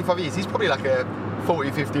there for 25 years, he's probably like a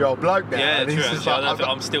 40, 50-year-old bloke now. Yeah, and true. He's just like,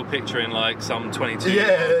 I'm still picturing like some 22.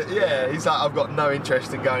 Yeah. He's like, I've got no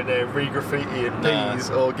interest in going there and re-graffiti and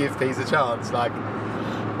Peas or Give Peas a Chance. Like,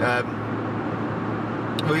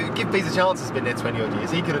 well, Give Peas a Chance has been there 20 odd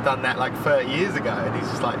years. He could have done that like 30 years ago, and he's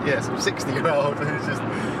just like, yeah, some 60-year-old, and it's just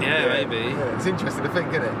maybe. Yeah, it's interesting to think,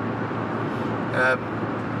 isn't it?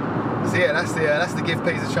 So yeah, that's the Give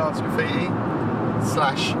Peas a Chance graffiti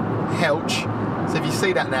 / Helch. So if you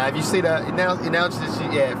see that now, if you see that, it now just,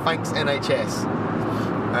 thanks NHS.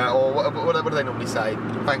 Or what do they normally say?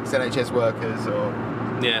 Thanks NHS workers, or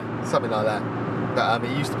something like that. But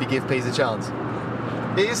it used to be Give Peas a Chance.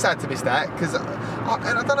 It is sad to miss that, because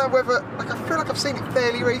I don't know whether, like, I feel like I've seen it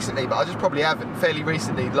fairly recently, but I just probably haven't. Fairly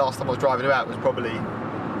recently, last time I was driving about was probably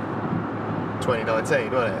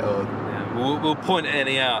 2019, wasn't it? Or we'll point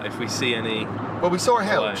any out if we see any. Well, we saw a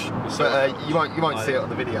Helch, but you won't see it on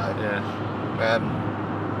the video. Yeah.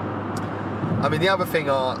 I mean, the other thing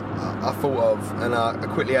I thought of, and I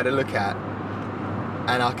quickly had a look at,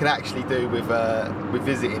 and I could actually do with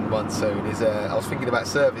visiting one soon, is I was thinking about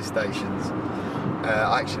service stations.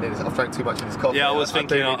 I've drank too much of this coffee. Yeah, I was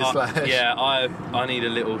thinking. I need a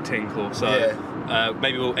little tinkle. So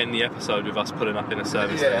maybe we'll end the episode with us pulling up in a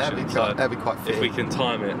service station. That'd be quite fit. If we can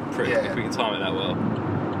time it, if we can time it that well,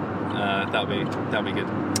 that'd be good.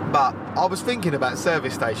 But I was thinking about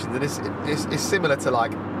service stations, and it's similar to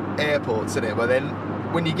like airports, isn't it? Where then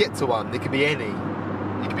when you get to one, there could be any.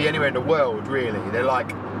 You could be anywhere in the world, really. They're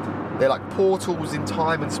like portals in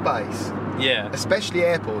time and space. Yeah. Especially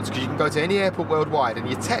airports, because you can go to any airport worldwide, and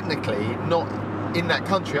you're technically not in that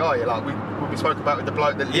country, are you? Like we spoke about with the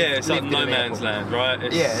bloke that lived it's like in no an man's airport. land, right?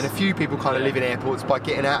 And a few people kind of live in airports by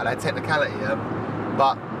getting out of that technicality.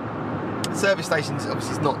 But service stations,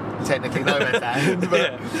 obviously, it's not technically no man's land.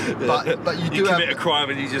 But you do you commit a crime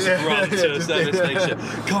and you just run to a service station.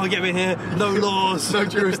 Can't get me here. No laws. No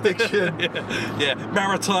jurisdiction.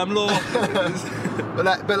 Maritime law.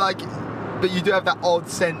 But you do have that odd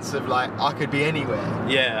sense of like, I could be anywhere.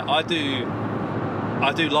 Yeah, I do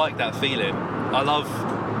like that feeling. I love,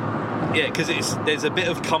 because there's a bit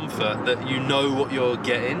of comfort that you know what you're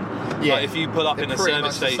getting. Yeah. Like if you pull up in a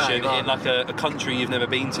service station in like a country you've never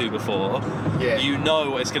been to before, you know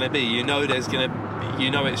what it's going to be. You know it's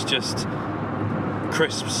just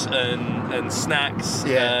crisps and snacks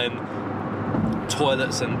and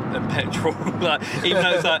toilets and petrol. Like, even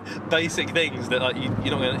those like basic things that like you're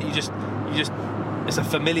not gonna, you just it's a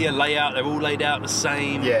familiar layout. They're all laid out the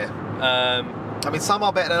same. I mean, some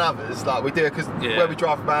are better than others. Like we do, because where we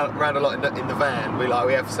drive around a lot in the van, we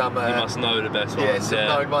have some. You must know the best ones. Yeah, some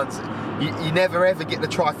known ones. You never ever get the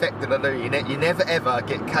trifecta, do you? You never ever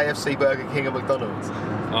get KFC, Burger King, and McDonald's.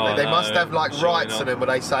 They must have like rights on them where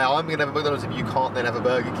they say, I'm going to have a McDonald's if you can't then have a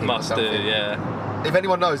Burger King. Must or something. do, yeah. if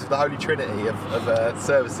anyone knows of the Holy Trinity of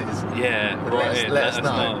services, let us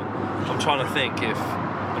know. I'm trying to think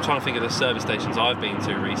of the service stations I've been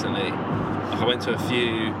to recently. Like I went to a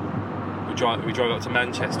few. We drove up to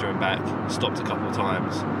Manchester and back. Stopped a couple of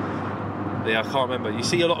times. Yeah, I can't remember. You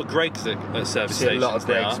see a lot of Greggs at service stations. A lot of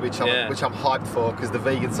Greggs, which I'm hyped for because the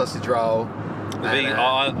vegan sausage roll.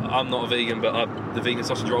 I'm not a vegan, but the vegan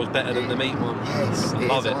sausage roll is better than the meat one. Yes, I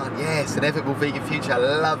love it. Yes, inevitable vegan future.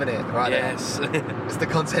 Loving it. Right. Yes. It's the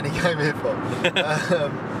content he came here for.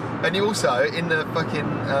 And you also in the fucking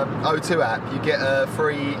O2 app, you get a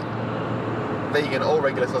free vegan or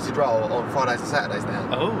regular sausage roll on Fridays and Saturdays now.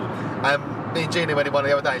 Oh. Me and Gina went in one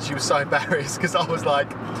the other day, and she was so embarrassed because I was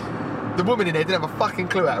like. The woman in there didn't have a fucking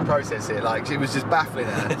clue how to process it. Like, it was just baffling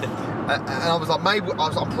her. And I was like,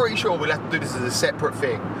 I'm pretty sure we'll have to do this as a separate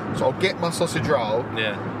thing. So I'll get my sausage roll,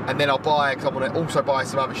 and then I'll buy it because I want to also buy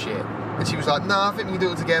some other shit. And she was like, no, I think we can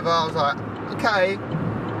do it together. I was like, okay.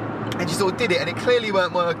 And she sort of did it, and it clearly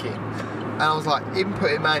weren't working. And I was like,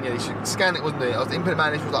 input it manually. She scanned it, wasn't it? I was input it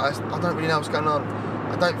manually. She was like, I don't really know what's going on.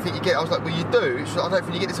 I don't think you get it. I was like, well, you do. She was like, I don't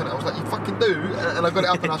think you get this on it. I was like, you fucking do. And I got it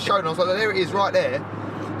up and I showed her. I was like, there it is, right there.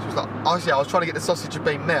 She was like, I was trying to get the sausage and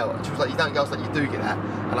bean melt. And she was like, you don't get it. I was like, you do get that.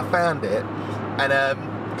 And I found it. And,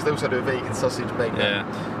 because they also do a vegan sausage and bean melt.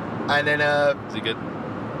 Yeah. And then, is it good?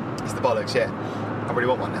 It's the bollocks, yeah. I really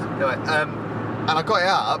want one now. Anyway, and I got it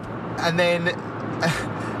up, and then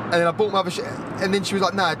I bought my other shit. And then she was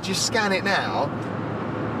like, no, just scan it now.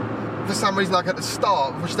 For some reason, like at the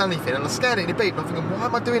start, before she'd done anything, and I scanned it and it beeped. And I'm thinking, why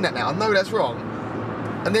am I doing that now? I know that's wrong.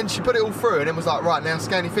 And then she put it all through and then was like, right, now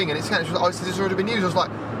scan your thing. And it scanned. She was like, oh, so this has already been used. I was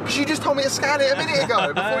like, because you just told me to scan it a minute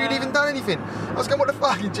ago before you'd even done anything. I was going, what the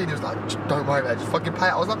fuck? And Gina was like, don't worry about it, just fucking pay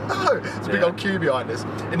it. I was like, no. There's a big old queue behind us.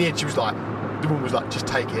 In the end, she was like, the woman was like, just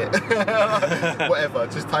take it. Whatever,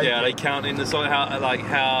 just take it. Yeah, they count in the sort of how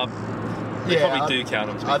they probably do count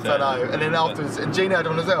them, to be fair. I don't know. And then afterwards, and Gina had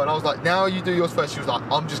one as well, and I was like, now you do yours first. She was like,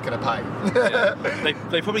 I'm just going to pay.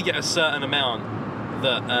 They probably get a certain amount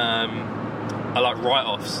that are like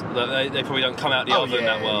write-offs. That they probably don't come out the oven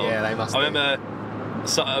that well. Yeah, they must. I remember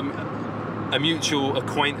a mutual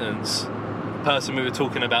acquaintance, person we were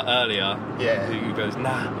talking about earlier, who goes,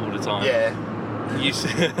 nah, all the time. Yeah.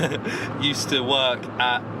 Used to work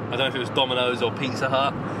at, I don't know if it was Domino's or Pizza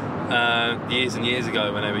Hut, years and years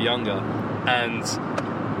ago when they were younger. And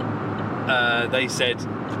they said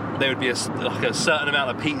there would be a certain amount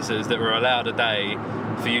of pizzas that were allowed a day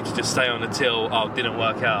for you to just stay on the till. Oh, it didn't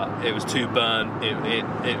work out. It was too burnt.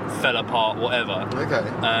 It fell apart. Whatever.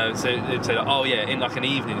 Okay. So they'd say, oh yeah, in like an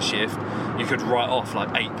evening shift, you could write off like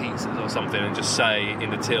 8 pizzas or something and just say in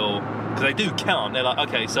the till, because they do count. They're like,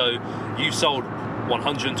 okay, so you sold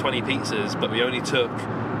 120 pizzas, but we only took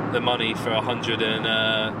the money for 100 and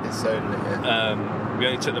we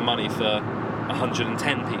only took the money for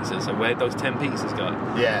 110 pizzas. So where'd those 10 pizzas go?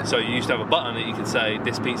 Yeah. So you used to have a button that you could say,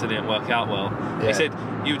 this pizza didn't work out well. Yeah. They said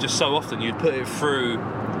you would just so often you'd put it through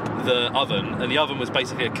the oven, and the oven was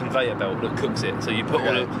basically a conveyor belt that cooks it. So you put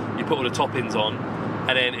all the toppings on,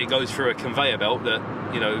 and then it goes through a conveyor belt that,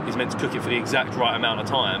 you know, is meant to cook it for the exact right amount of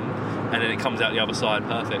time, and then it comes out the other side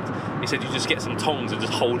perfect. He said you just get some tongs and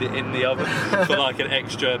just hold it in the oven for like an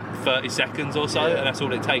extra 30 seconds or so, and that's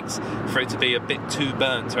all it takes for it to be a bit too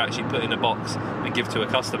burnt to actually put in a box and give to a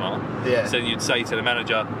customer. Yeah. So you'd say to the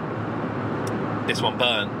manager, this one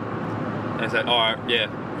burnt, and they'd say, alright, yeah,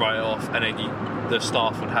 write it off, and then the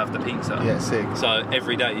staff would have the pizza. Yeah, sick. So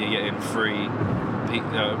every day you're getting free, it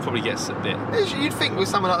probably gets a bit. You'd think with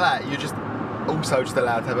something like that, you're just also just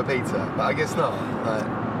allowed to have a pizza, but I guess not.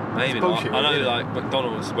 Maybe not. I know, like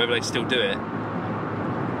McDonald's, whether they still do it,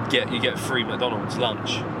 you get free McDonald's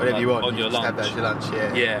lunch. Whatever you want, on your lunch. Have that as your lunch,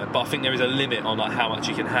 yeah. Yeah, but I think there is a limit on like how much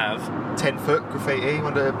you can have. 10-foot graffiti. You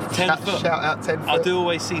want to shout out 10 foot? I do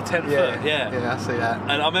always see 10 foot. Yeah. Yeah, I see that.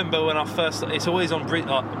 And I remember when I first, it's always on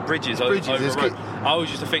bridges over road. I always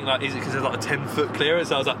used to think like, is it because there's like a 10-foot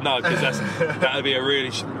clearance? I was like, no, because that would be a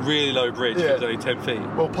really really low bridge. If it's only 10 feet.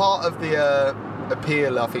 Well, part of the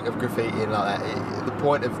appeal, I think, of graffiti and like that, the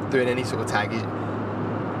point of doing any sort of tag,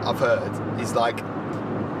 I've heard, is like,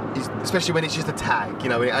 especially when it's just a tag, you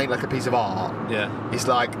know, it ain't like a piece of art. Yeah. It's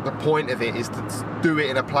like, the point of it is to do it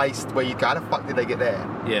in a place where you go, how the fuck did they get there?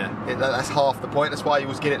 Yeah. That's half the point. That's why you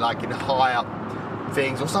always get it like in high up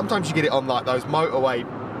things, or sometimes you get it on like those motorway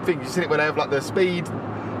things. You see it when they have like the speed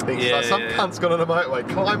things. Yeah, like some cunt's gone on a motorway,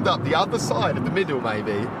 climbed up the other side of the middle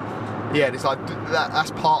maybe. Yeah, and it's like,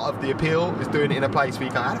 that's part of the appeal, is doing it in a place where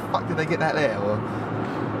you go, how the fuck did they get that there? Or,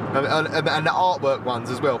 and the artwork ones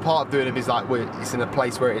as well, part of doing them is like, it's in a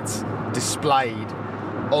place where it's displayed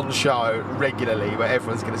on show regularly, where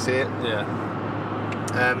everyone's going to see it. Yeah.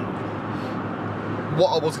 what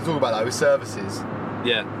I was going to talk about though is services.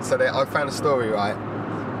 Yeah. So I found a story, right?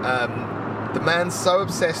 The man's so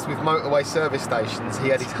obsessed with motorway service stations, he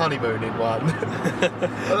had his honeymoon in one.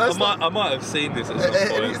 I might have seen this at some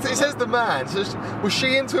point. It says the man. So was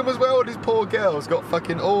she into him as well, or this poor girl's got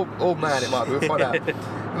fucking... Or man, it might be. We'll find out.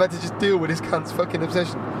 I've had to just deal with this cunt's fucking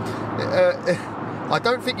obsession. I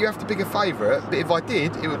don't think you have to pick a favourite, but if I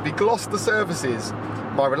did, it would be Gloucester Services.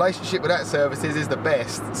 My relationship with that services is the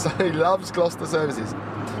best, so he loves Gloucester Services.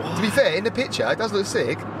 What? To be fair, in the picture, it does look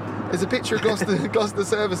sick. There's a picture of Gloucester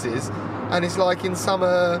Services, and it's like in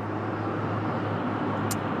summer.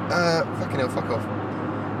 Fucking hell, fuck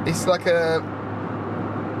off. It's like a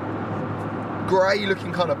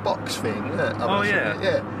grey-looking kind of box thing.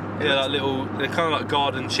 Yeah. Yeah, like little, they're kind of like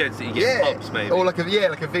garden sheds that you get in pubs, maybe. Or like a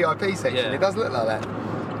VIP section. Yeah. It does look like that.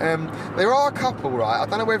 There are a couple, right? I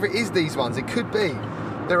don't know whether it is these ones. It could be.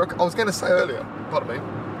 I was going to say earlier. Pardon me.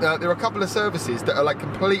 There are a couple of services that are like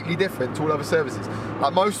completely different to all other services.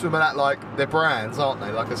 Like most of them are at like their brands, aren't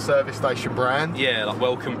they? Like a service station brand. Yeah, like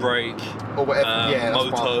Welcome Break or whatever.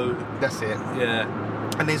 Moto. That's it. Yeah.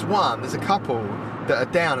 And there's a couple that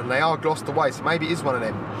are down, and they are Gloucester way. So maybe it is one of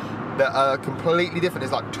them that are completely different.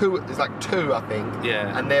 There's like two, I think.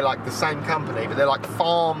 Yeah. And they're like the same company, but they're like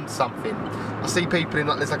farmed something. I see people in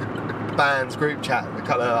like there's like a band's group chat, like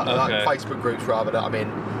Facebook groups rather that I'm in.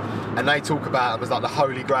 And they talk about them as like the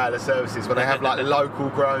holy grail of services, where they have like local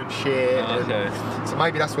grown shit. Okay. So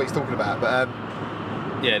maybe that's what he's talking about. But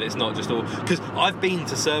yeah, it's not just all, because I've been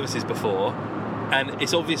to services before, and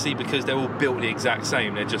it's obviously because they're all built the exact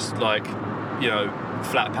same. They're just like,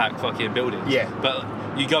 flat pack fucking buildings. Yeah. But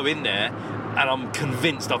you go in there, and I'm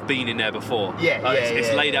convinced I've been in there before.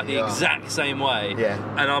 It's laid out the exact same way. Yeah.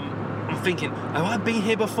 And I'm thinking, have I been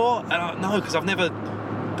here before? And no, because I've never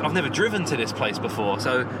driven to this place before,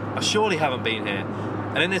 so I surely haven't been here.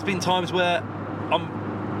 And then there's been times where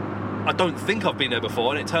I don't think I've been there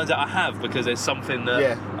before, and it turns out I have, because there's something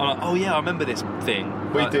that I'm like, oh yeah, I remember this thing.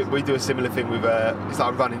 We do a similar thing with it's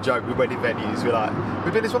like a running joke with wedding venues. We're like,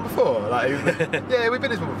 we've been this one before. Like, yeah, we've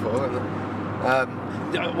been this one before.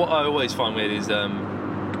 What I always find weird is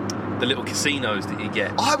the little casinos that you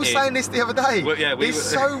get. I was saying this the other day. Well, yeah, it's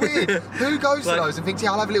so weird. Who goes to those and thinks,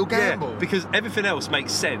 I'll have a little gamble? Yeah, because everything else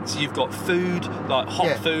makes sense. You've got food, like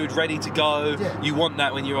hot food, ready to go. Yeah. You want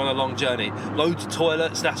that when you're on a long journey. Loads of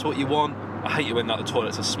toilets, that's what you want. I hate it when like the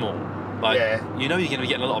toilets are small. Like, you're going to be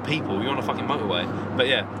getting a lot of people. You're on a fucking motorway. But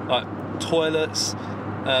yeah, like toilets.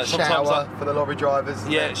 Shower like, for the lorry drivers.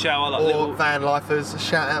 Yeah, shower like or little van lifers.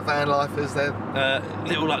 Shout out van lifers. They're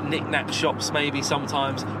little like knick-knack shops maybe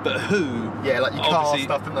sometimes. But who? Yeah, like your car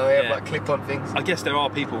stuff, don't they? Have like clip-on things. I guess there are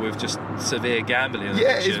people with just severe gambling.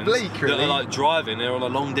 Yeah, it's bleak. Really. That are like driving. They're on a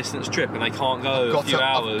long-distance trip and they can't go a few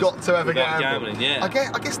hours. I've got to have a gambling. Yeah. I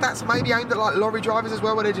guess that's maybe aimed at like lorry drivers as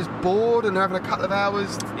well, where they're just bored and they're having a couple of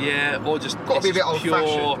hours. Yeah, or just got to be a bit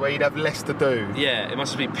old-fashioned, where you'd have less to do. Yeah, it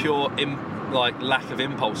must be pure lack of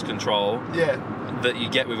impulse control that you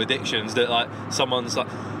get with addictions, that like someone's like,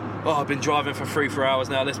 I've been driving for 3-4 hours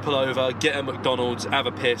now, let's pull over, get a McDonald's, have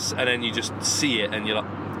a piss, and then you just see it and you're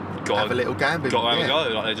like, have a little gambling, got to have a go,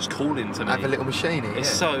 like they're just calling to me, have a little machine. It's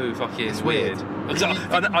so fucking weird. I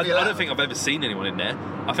don't think I've ever seen anyone in there.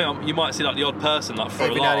 I think you might see like the odd person like for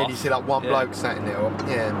every a laugh. now and then you see like one bloke sat in there.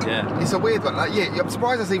 It's a weird one. Like, I'm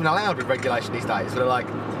surprised that's even allowed with regulation these days. But like,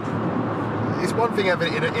 it's one thing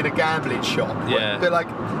having it in a gambling shop, but like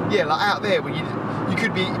out there where you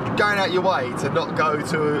could be going out your way to not go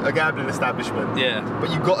to a gambling establishment,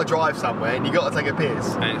 but you've got to drive somewhere and you've got to take a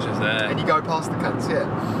piss, and it's just there, and you go past the cunts.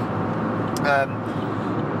 I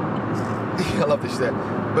love this shit.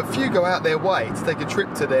 But few go out their way to take a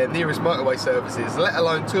trip to their nearest motorway services, let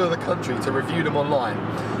alone tour the country to review them online.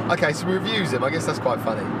 Okay, so reviews them, I guess that's quite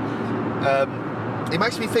funny. It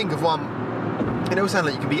makes me think of one. It all sounds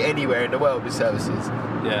like you can be anywhere in the world with services.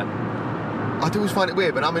 Yeah. I do always find it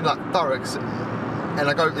weird when I'm in like Thurrock and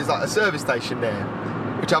I go, there's like a service station there,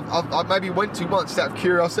 which I maybe went to once out of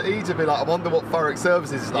curiosity to be like, I wonder what Thurrock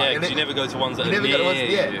services is like. Yeah, because you never go to ones that are near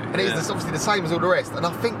you. And it's obviously the same as all the rest. And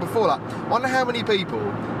I think before, like, I wonder how many people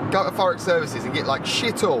go to Thurrock services and get like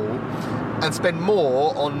shit all and spend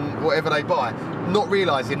more on whatever they buy, not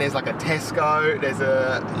realising there's like a Tesco, there's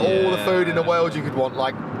all the food in the world you could want,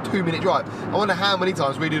 like 2-minute drive. I wonder how many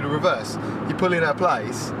times we do the reverse. You pull in our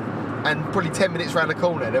place and probably 10 minutes round the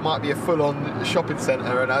corner there might be a full-on shopping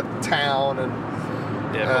centre and a town, and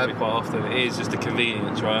probably quite often it is just the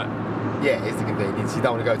convenience, right? Yeah, it's the convenience. You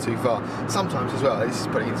don't want to go too far. Sometimes as well, it's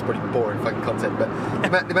pretty boring fucking content, but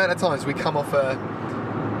the amount of times we come off a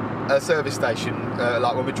service station,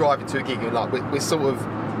 like when we're driving to a gig, and like we're sort of,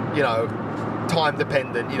 time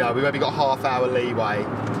dependent, you know, we've maybe got half-hour leeway,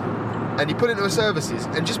 and you pull into a services,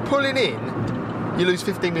 and just pulling in, you lose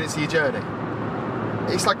 15 minutes of your journey.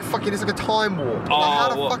 It's like a time warp. How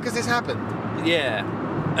the fuck has this happened? Yeah,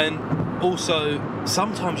 and also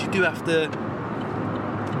sometimes you do have to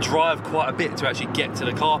drive quite a bit to actually get to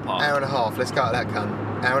the car park. Hour and a half. Let's go at that cunt.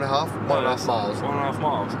 Hour and a half. 1.5 miles. 1.5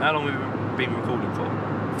 miles. How long have we been recording for?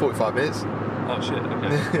 45 minutes. Oh shit.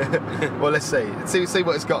 Okay. Well, let's see. See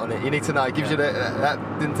what it's got on it. You need to know. It gives you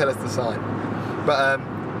that didn't tell us the sign, but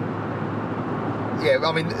yeah.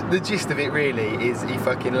 I mean, the gist of it really is he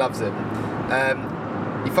fucking loves them.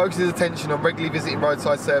 He focuses attention on regularly visiting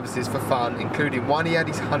roadside services for fun, including one he had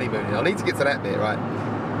his honeymoon in. I need to get to that bit, right?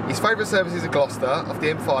 His favourite service is Gloucester off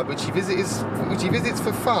the M5, which he visits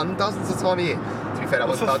for fun dozens of times a year. To be fair, that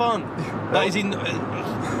was for fun. Like,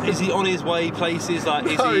 is he on his way places? Like,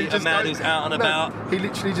 is he a man who's out and about? He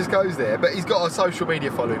literally just goes there, but he's got a social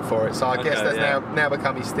media following for it, so I guess that's now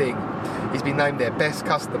become his thing. He's been named their best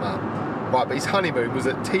customer, right? But his honeymoon was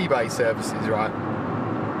at T-Bay Services, right?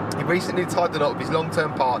 He recently tied the knot with his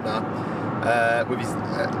long-term partner, with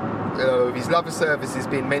his love of services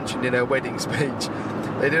being mentioned in her wedding speech.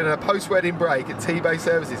 They did a post-wedding break at T-Bay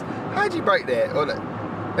Services. How'd you break there? Well,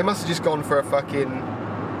 they must have just gone for a fucking...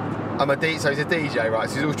 So he's a DJ, right?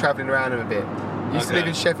 So he's always travelling around him a bit. He used to live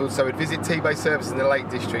in Sheffield, so he'd visit T-Bay Services in the Lake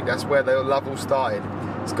District. That's where their love all started.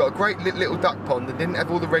 It's got a great little duck pond and didn't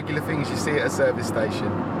have all the regular things you see at a service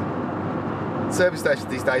station. Service stations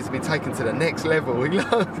these days have been taken to the next level. Do you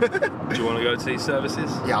want to go to these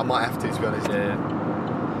services? Yeah, I might have to be honest. Yeah.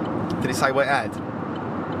 Did it say what it had?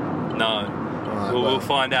 No. Right, we'll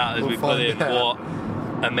find out as we put in what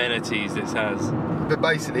amenities this has. But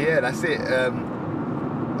basically, yeah, that's it.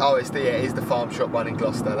 It is the farm shop one in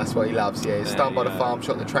Gloucester. That's what he loves. Yeah, it's done by the farm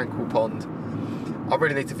shop, the Tranquil Pond. I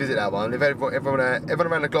really need to visit that one. If everyone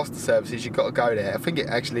around the Gloucester services, you've got to go there. I think it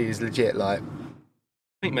actually is legit. Like, I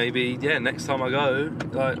think maybe next time I go,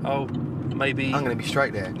 like, I'm going to be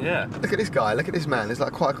straight there. Yeah. Look at this guy. Look at this man. There's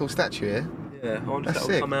like quite a cool statue here. Yeah. I wonder if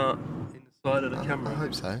that'll come out in the side of the camera. I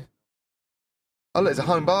hope so. Oh look, there's a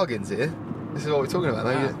Home Bargains here. This is what we're talking about.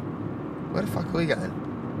 Maybe. Where the fuck are we going?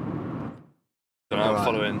 I'm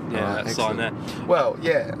following, that sign there. Well,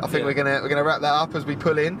 yeah, I think we're gonna wrap that up as we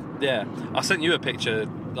pull in. Yeah, I sent you a picture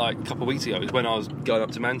like a couple of weeks ago. It was when I was going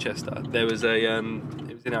up to Manchester. There was it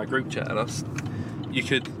was in our group chat, and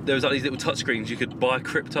there was like these little touchscreens. You could buy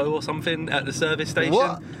crypto or something at the service station.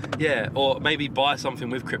 What? Yeah, or maybe buy something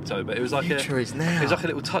with crypto. But it was like future is now. It was like a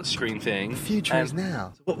little touchscreen thing. The future is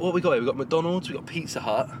now. So what we got? We got McDonald's. We got Pizza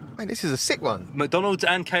Hut. Man, this is a sick one. McDonald's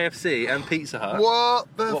and KFC and Pizza Hut.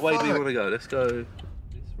 What way do we want to go? Let's go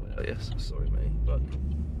this way. Oh, yes, sorry, mate. But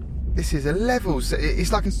this is a level.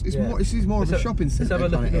 It's like this is more of a shopping centre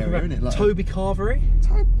kind of area, isn't it? Like Toby Carvery.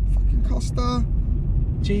 Fucking Costa.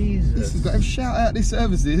 Jesus. This has got shout out these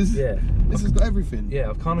services. Yeah. This has got everything.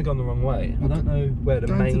 Yeah, I've kind of gone the wrong way. I don't know where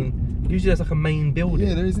the main. Usually there's like a main building.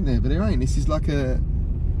 Yeah, there isn't there, but there ain't. This is like a.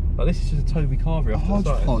 Like this is just a Toby Carvery. A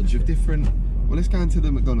hodgepodge of different. Well, let's go into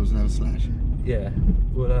the McDonald's and have a slash. Yeah.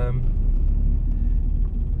 Well,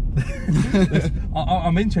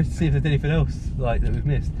 I'm interested to see if there's anything else like that we've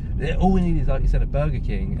missed. All we need is, like you said, a Burger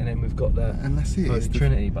King, and then we've got the. And that's it. It's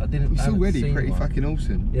Trinity, but I didn't. It's already pretty fucking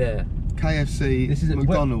awesome. Yeah. KFC, this is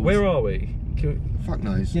McDonald's. Where are we? Fuck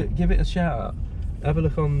knows. Give it a shout out. Have a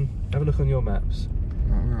look on your maps.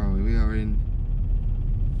 Right, where are we? We are in.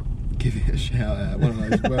 Give it a shout out.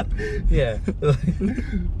 One of those. Yeah.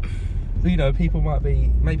 You know, people might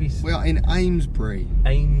be maybe. We are in Amesbury.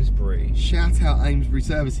 Amesbury. Shout out Amesbury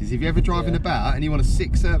Services. If you're ever driving about and you want a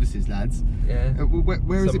sick services, lads. Yeah.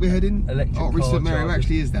 Where is it we're heading? Electric St Mary. Where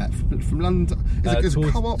actually is that? From London. Is it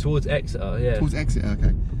a co-op? Towards Exeter. Yeah. Towards Exeter.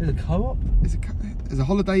 Okay. There's a co-op. There's a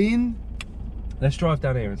Holiday Inn. Let's drive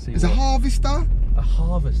down here and see. There's a Harvester. A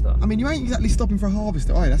Harvester. I mean, you ain't exactly stopping for a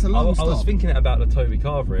Harvester, are you? That's a long stop. I was thinking about the Toby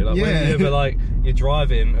Carvery. Like when you're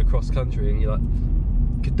driving across country and you're like.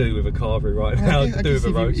 Could do with a carvery right now. Could do with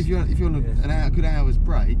a roast. If you're on a good hour's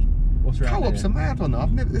break, what's around co-ops are mad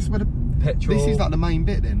one. This is where the petrol. This is like the main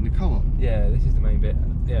bit then, the co-op. Yeah, this is the main bit.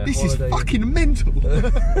 Yeah. This is fucking mental.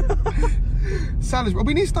 Salisbury. Are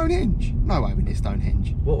we near Stonehenge? No way, we're near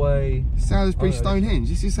Stonehenge. What way? Salisbury, Stonehenge.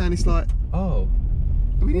 This is saying it's like. Oh.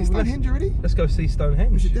 Are we near Stonehenge already? Let's go see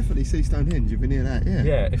Stonehenge. We should definitely see Stonehenge if we're near that. Yeah.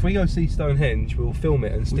 Yeah. If we go see Stonehenge, we'll film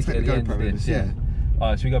it and stick it at the end of this. Yeah.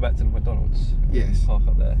 Alright, so we go back to the McDonald's. Yes. Park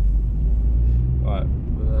up there. Alright.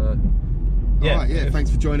 Alright, yeah, thanks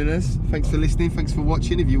for joining us. Thanks for listening. Thanks for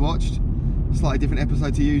watching if you watched. Slightly different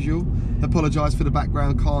episode to usual. Apologise for the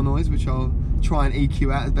background car noise, which I'll try and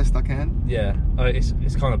EQ out as best I can. Yeah,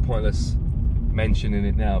 it's kind of pointless mentioning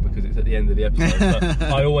it now because it's at the end of the episode.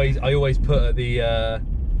 But I always put at the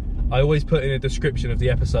I always put in a description of the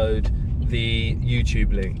episode the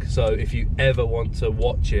YouTube link. So if you ever want to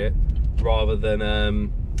watch it rather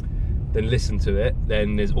than listen to it,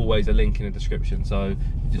 then there's always a link in the description. So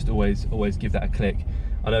just always give that a click.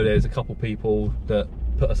 I know there's a couple people that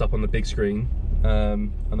put us up on the big screen. I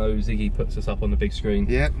know Ziggy puts us up on the big screen.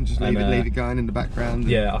 Yeah, and just leave it going in the background.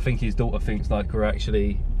 Yeah, I think his daughter thinks like we're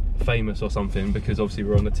actually famous or something because obviously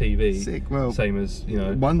we're on the TV. Sick. Well, same as, you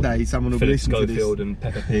know, one day someone will be listening to this. Schofield and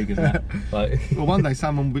Peppa Pig and that. Like, well, one day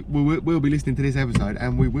someone will be listening to this episode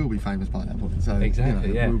and we will be famous by that point. So exactly,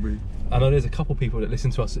 you know, yeah. we'll be... I know there's a couple people that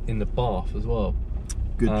listen to us in the bath as well.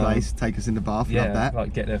 Good place. Take us in the bath. Yeah, love that.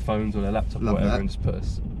 Like get their phones or their laptop Love or whatever that. and just put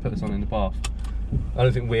us on in the bath. I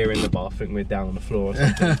don't think we're in the bath. I think we're down on the floor or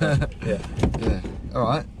something. So, yeah. Yeah. All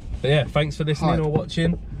right. But yeah, thanks for listening Hype. or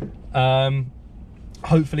watching.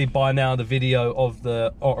 Hopefully by now the video of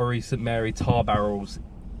the Ottery St Mary Tar Barrels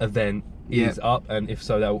event is up, and if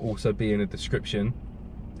so, that will also be in the description.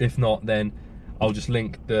 If not, then I'll just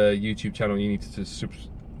link the YouTube channel you need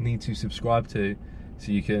to subscribe to,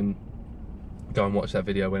 so you can go and watch that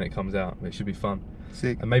video when it comes out. It should be fun.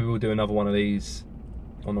 Sick. And maybe we'll do another one of these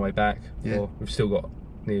on the way back. Yeah. Or we've still got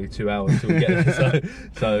nearly 2 hours till we get there.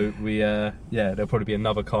 So we yeah, there'll probably be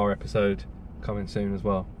another car episode coming soon as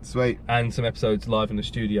well. Sweet. And some episodes live in the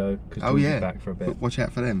studio because George is back for a bit. Watch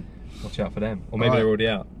out for them. Watch out for them. Or maybe they're already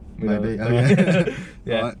out. We Maybe. don't know. Okay.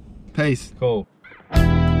 Yeah. All right. Peace. Cool.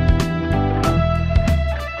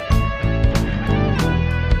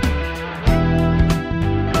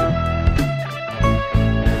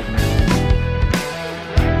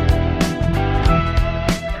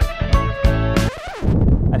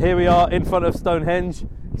 And here we are in front of Stonehenge.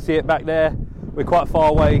 See it back there. We're quite far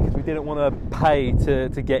away because we didn't want to pay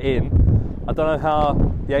to get in. I don't know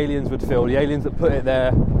how the aliens would feel. The aliens that put it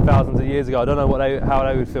there thousands of years ago. I don't know how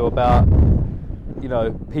they would feel about, you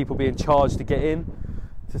know, people being charged to get in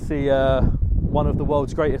to see one of the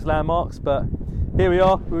world's greatest landmarks. But here we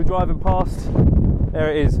are. We were driving past. There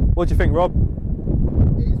it is. What do you think, Rob?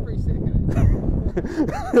 It is pretty sick,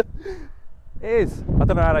 isn't it? It is. I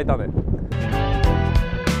don't know how they've done it.